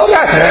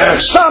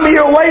God. Some of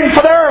you are waiting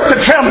for the earth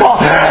to tremble.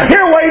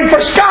 You're waiting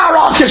for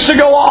skyrockets to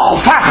go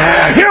off.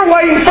 You're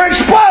waiting for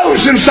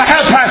explosions to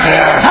happen.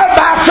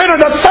 My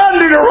friend, the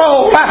thunder to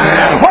roll.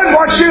 When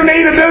what you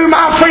need to do,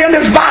 my friend,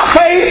 is by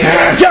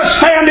faith, just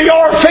stand to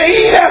your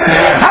feet.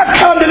 I've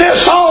come to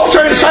this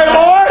altar and say,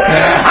 Lord,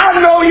 I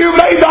know you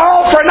made the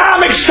offer and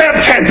I'm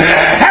accepting.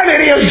 And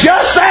it is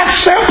just that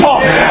simple.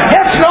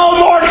 It's no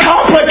more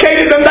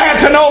complicated than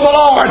that to know the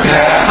Lord.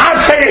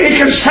 I tell you, He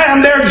can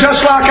stand there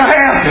just like I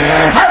am.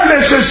 And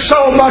this is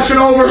so much an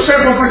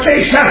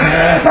oversimplification,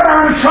 but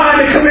I'm trying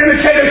to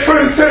communicate the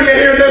truth to you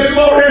here this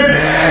morning.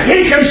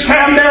 He can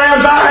stand there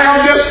as I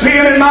am, just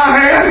pen in my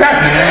hand,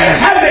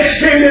 and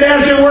extend it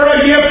as it were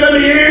a gift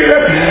unto you.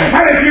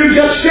 And if you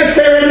just sit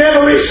there and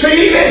never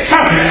receive it,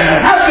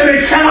 then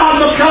it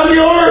cannot become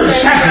yours.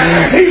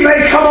 He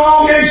may come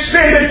along and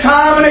extend it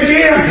time and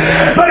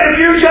again, but if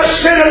you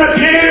just sit in the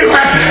pew,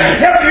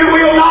 if you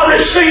will not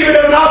receive it,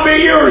 it will not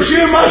be yours.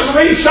 You must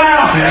reach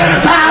out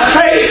by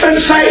faith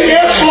and say,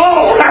 yes,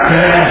 Lord,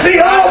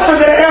 the offer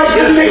that has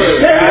been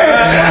extended,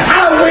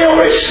 I will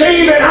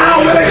receive it. I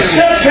will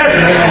accept it.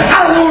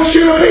 I want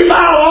you to be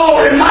my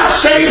Lord and my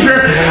Savior.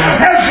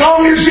 As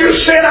long as you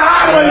sit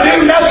idle and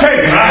do nothing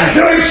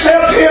to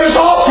accept His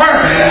offer,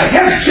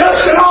 it's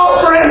just an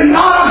offer and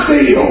not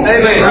a deal.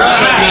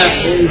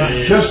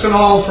 Amen. Just an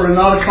offer and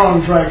not a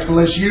contract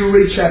unless you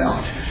reach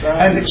out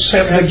and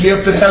accept the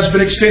gift that has been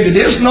extended.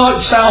 Is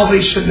not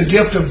salvation the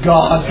gift of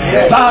God?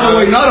 By the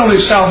way, not only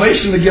is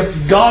salvation the gift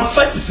of God,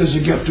 faith is the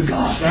gift of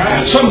God.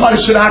 Somebody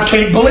said, I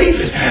can't believe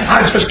it.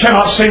 I just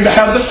cannot seem to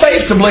have the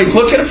faith to believe.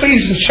 Look at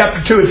Ephesians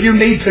chapter 2 if you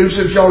need to,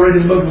 since you're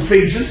already in the book of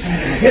Ephesians.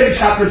 In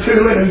chapter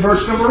 2 and in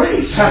verse number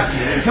 8.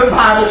 The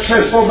Bible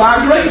says, for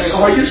by grace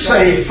are you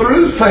saved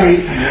through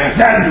faith,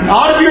 that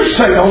not of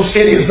yourselves,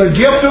 it is the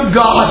gift of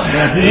God,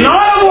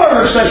 not of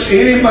works, that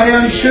any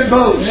man should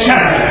boast.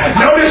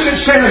 Notice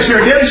it says here,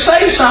 it didn't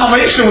say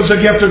salvation was a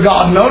gift of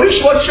God.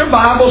 Notice what your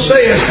Bible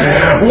says.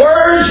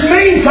 Words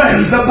mean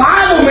things. The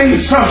Bible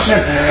means something.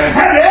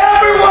 And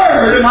every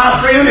word, my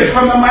friend, is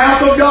from the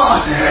mouth of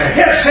God.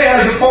 It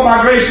says, for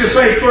my grace is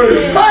saved through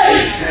faith,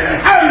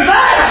 and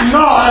that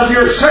not of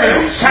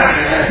yourselves.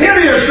 It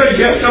is the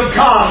gift of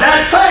God.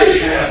 That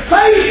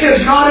faith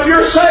is not of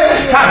yourself.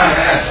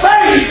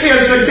 Faith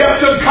is the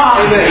gift of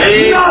God.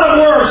 Not of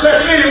works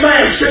that any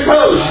man should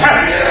boast.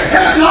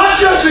 It's not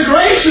just the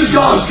grace of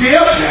God's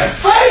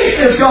gift. Faith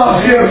is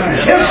God's gift.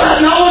 Is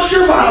that not what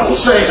your Bible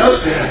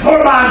says?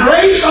 For by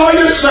grace are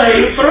you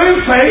saved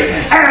through faith,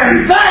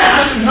 and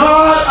that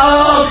not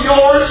of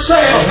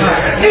yourself.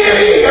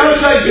 It is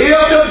the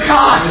gift of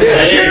God.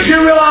 Did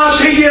you realize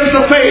He gives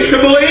the faith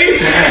to believe?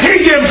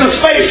 He gives the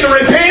space to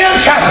repent.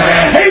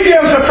 He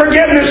gives the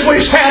forgiveness we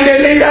stand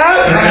in need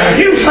of.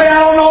 You say, I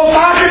don't know if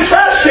I can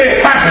trust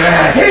it.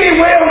 He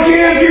will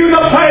give you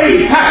the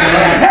faith.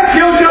 If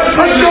you'll just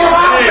put your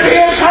life in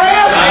His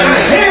hands,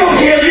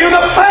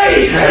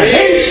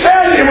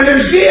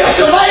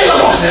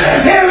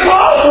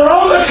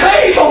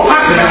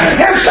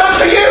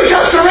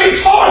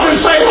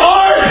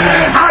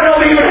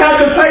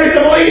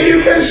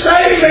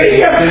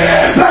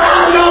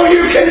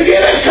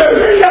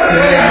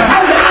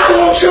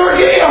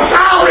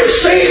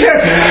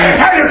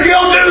 And if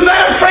you'll do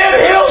that,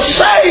 friend, He'll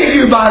save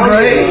you by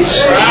grace.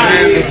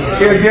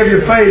 He'll give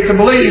you faith to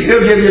believe.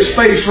 He'll give you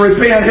space to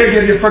repent. He'll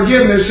give you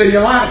forgiveness in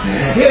your life.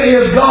 It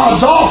is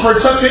God's offer.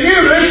 It's up to you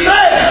to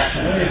accept.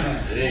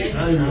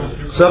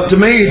 It's up to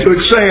me to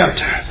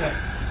accept.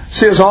 It's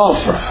His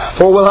offer.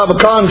 For we'll have a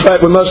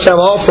contract, we must have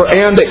offer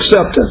and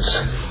acceptance.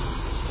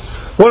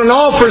 When an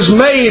offer is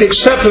made,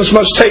 acceptance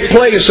must take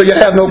place, so you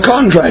have no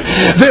contract.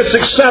 This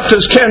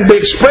acceptance can be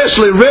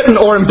expressly written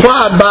or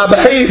implied by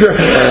behavior.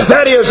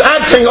 That is,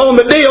 acting on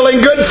the deal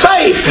in good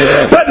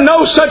faith. But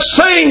no such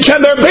thing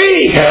can there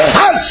be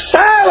as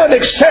silent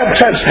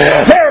acceptance.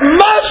 There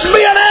must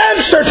be an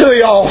answer to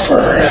the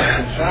offer.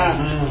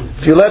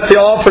 If you let the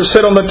offer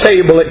sit on the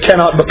table, it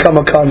cannot become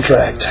a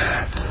contract.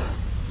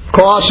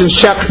 Colossians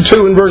chapter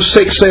 2 and verse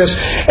 6 says,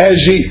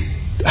 "As ye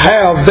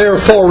have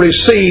therefore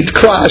received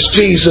Christ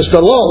Jesus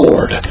the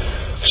Lord,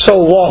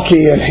 so walk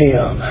ye in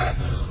Him."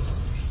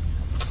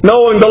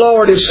 Knowing the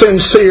Lord is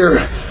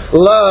sincere,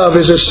 love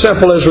is as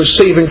simple as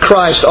receiving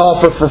Christ's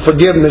offer for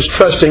forgiveness,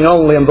 trusting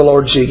only in the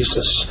Lord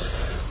Jesus.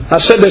 I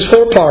said there's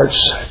 4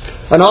 parts: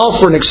 an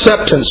offer and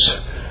acceptance.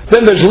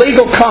 Then there's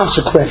legal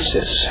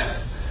consequences.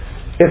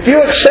 If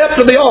you accept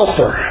the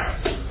offer,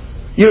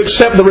 you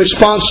accept the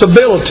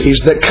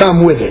responsibilities that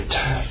come with it.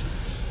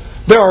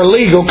 There are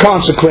legal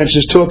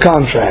consequences to a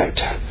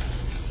contract.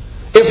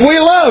 If we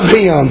love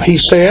Him, He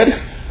said,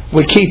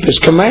 we keep His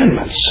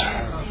commandments.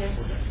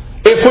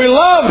 If we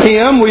love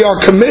Him, we are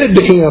committed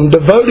to Him,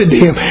 devoted to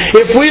Him.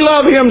 If we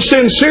love Him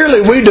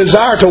sincerely, we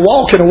desire to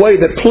walk in a way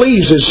that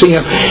pleases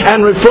Him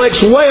and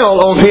reflects well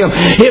on Him.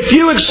 If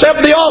you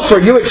accept the offer,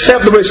 you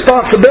accept the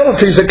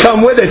responsibilities that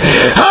come with it.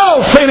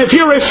 Oh, friend, if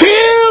you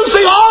refuse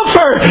the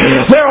offer,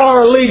 there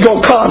are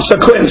legal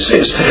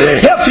consequences.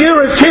 If you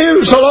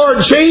refuse the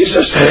Lord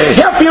Jesus,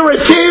 if you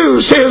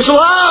refuse His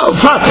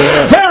love,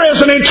 there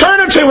is an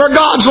eternity where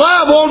God's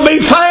love won't be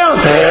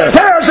found.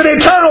 There is an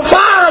eternal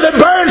fire that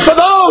burns for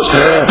those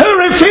who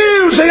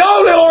refuse the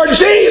only Lord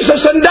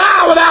Jesus and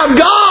die without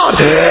God.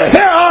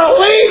 There are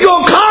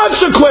legal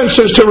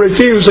consequences to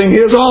refusing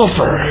His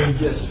offer.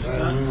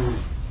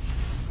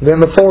 Then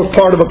the 4th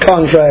part of a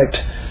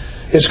contract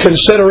is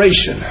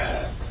consideration.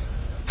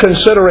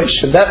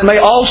 Consideration. That may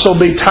also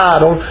be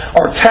titled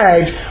or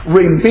tagged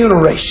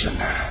remuneration.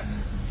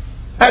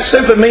 That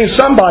simply means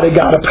somebody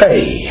got to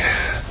pay.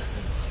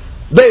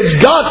 There's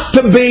got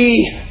to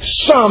be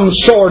some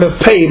sort of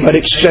payment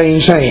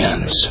exchange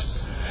hands.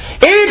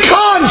 Any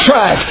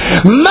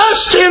contract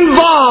must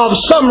involve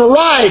some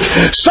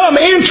right, some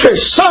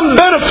interest, some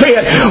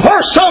benefit,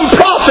 or some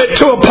profit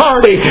to a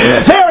party.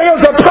 There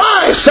is a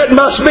price that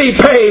must be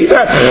paid.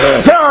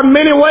 There are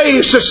many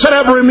ways to set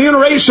up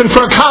remuneration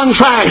for a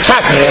contract.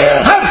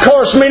 Of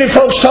course, many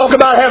folks talk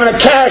about having a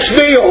cash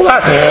deal.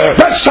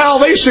 But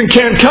salvation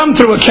can't come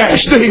through a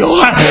cash deal.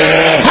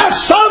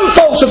 Some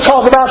folks have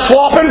talked about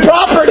swapping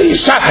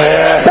properties.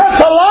 But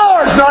the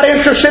Lord's not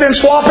interested in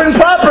swapping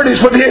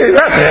properties with you.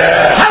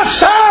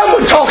 Some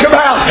would talk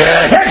about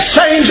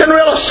exchanging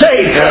real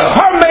estate,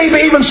 or maybe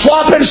even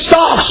swapping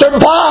stocks or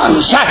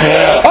bonds.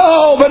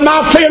 Oh, but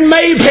my friend,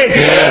 maybe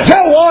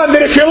the one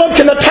that if you look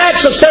in the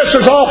tax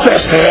assessor's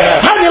office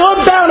and you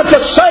look down at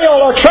the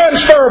sale or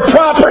transfer of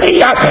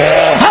property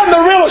and the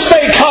real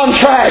estate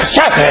contracts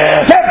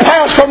that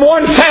pass from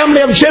one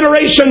family of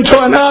generation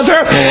to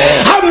another,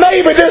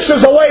 maybe this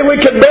is the way we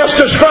could best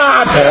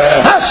describe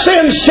a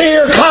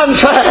sincere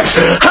contract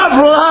of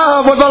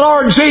love with the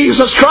Lord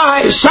Jesus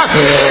Christ.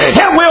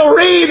 And we'll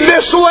read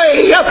this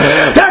way: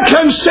 the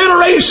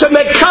consideration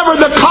that covered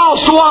the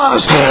cost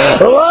was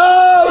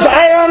love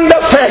and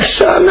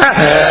affection.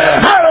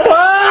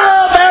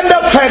 Love and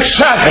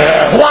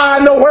affection. Why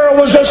in the world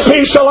was this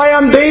piece of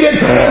land deeded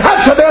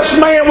to this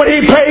man when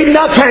he paid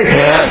nothing?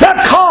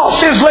 The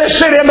cost is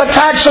listed in the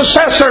tax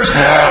assessor's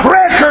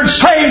record,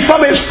 saved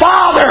from his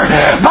father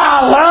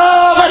by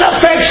love and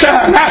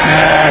affection.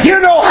 You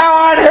know how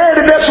I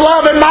inherited this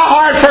love in my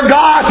heart for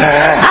God?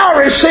 I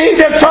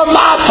received it from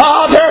my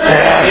Father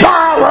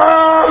by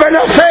love and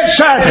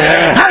affection.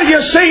 And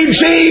you see,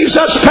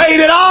 Jesus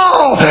paid it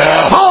all.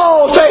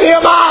 All to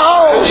Him I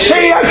owe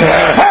sin,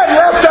 and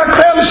left a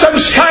crimson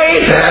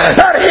stain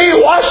that He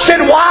washed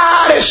it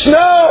white as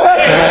snow.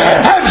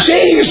 And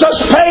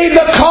Jesus paid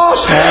the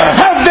cost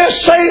of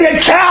this thing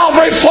at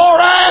Calvary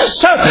for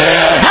us.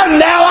 And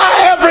now I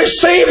have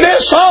received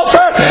this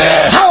offer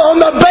on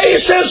the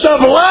basis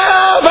of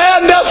love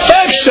and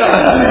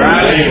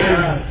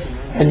affection.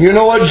 And you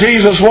know what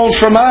Jesus wants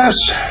from us?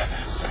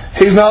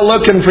 He's not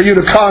looking for you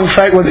to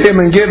contract with Him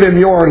and give Him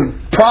your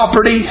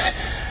property.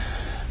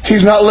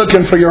 He's not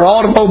looking for your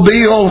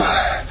automobile.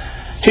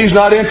 He's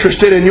not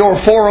interested in your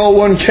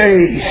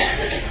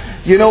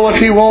 401k. You know what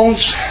He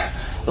wants?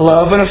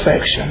 Love and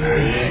affection.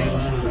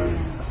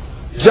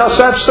 Just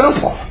that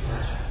simple.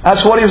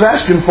 That's what He's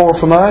asking for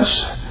from us.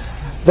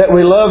 That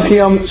we love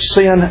Him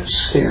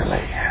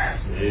sincerely.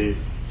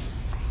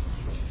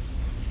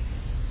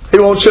 He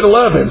wants you to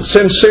love Him,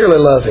 sincerely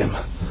love Him.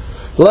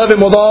 Love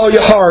Him with all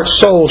your heart,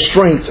 soul,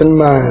 strength, and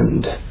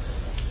mind.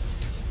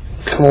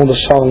 Come on, the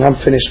song. I'm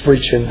finished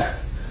preaching.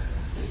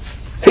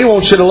 He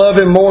wants you to love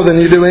Him more than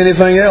you do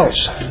anything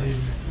else.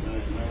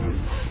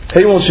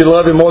 He wants you to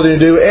love Him more than you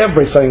do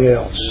everything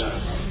else.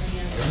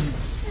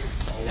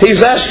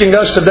 He's asking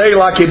us today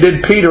like He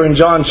did Peter in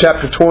John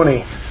chapter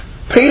 20.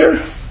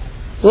 Peter,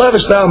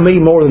 lovest thou me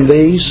more than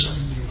these?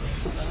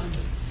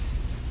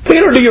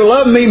 Peter, do you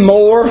love me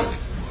more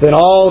than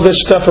all this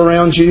stuff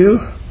around you?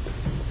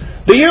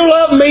 Do you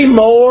love me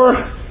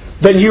more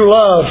than you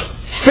love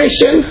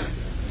fishing?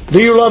 Do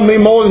you love me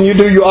more than you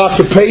do your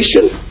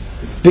occupation?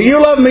 Do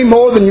you love me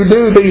more than you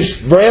do these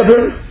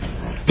brethren?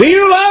 Do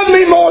you love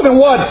me more than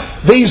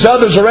what these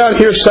others around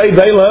here say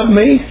they love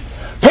me?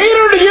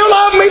 Peter, do you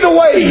love me the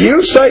way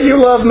you say you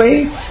love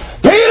me?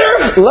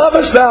 Peter,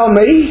 lovest thou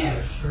me?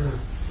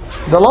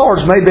 The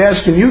Lord's maybe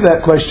asking you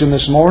that question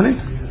this morning.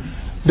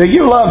 Do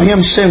you love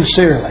Him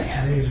sincerely?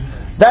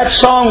 That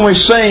song we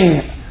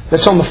sing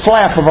that's on the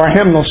flap of our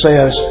hymnal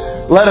says,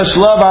 let us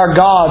love our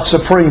God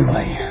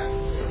supremely.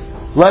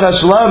 Let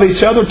us love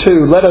each other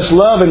too. Let us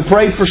love and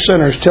pray for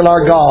sinners till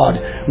our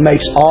God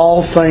makes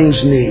all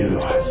things new.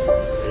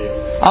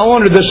 I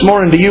wondered this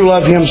morning, do you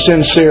love Him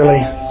sincerely?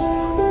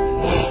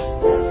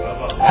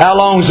 How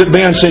long has it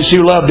been since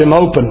you loved Him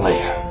openly?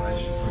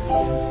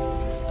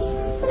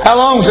 How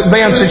long has it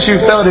been since you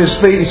fell at His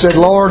feet and said,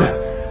 Lord,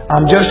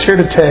 I'm just here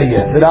to tell you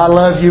that I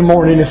love you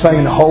more than anything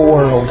in the whole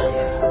world.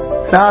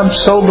 And I'm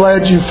so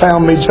glad you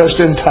found me just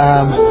in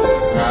time.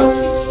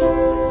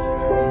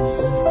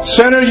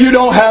 Sinner, you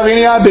don't have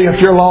any idea if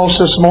you're lost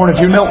this morning.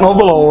 If you don't know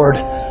the Lord,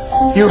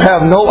 you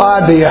have no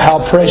idea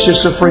how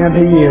precious a friend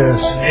He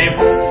is.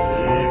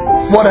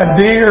 What a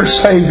dear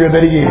Savior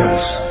that He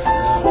is.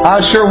 I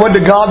sure would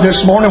to God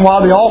this morning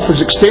while the offer's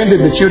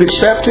extended that you'd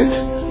accept it.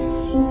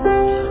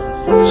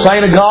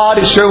 Saint of God,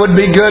 it sure would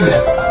be good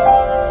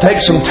to take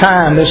some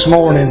time this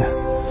morning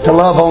to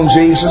love on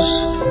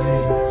Jesus.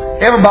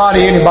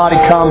 Anybody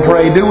come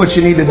pray. Do what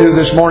you need to do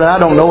this morning. I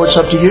don't know. It's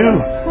up to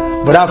you.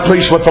 But I've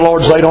preached what the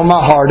Lord's laid on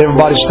my heart.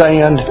 Everybody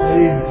stand.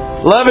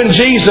 Loving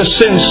Jesus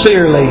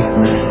sincerely.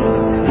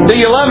 Do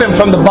you love Him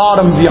from the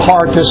bottom of your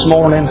heart this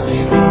morning?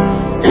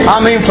 I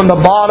mean from the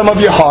bottom of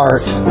your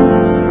heart.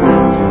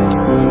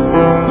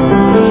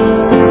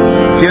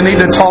 You need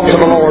to talk to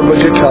the Lord. Would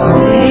you come?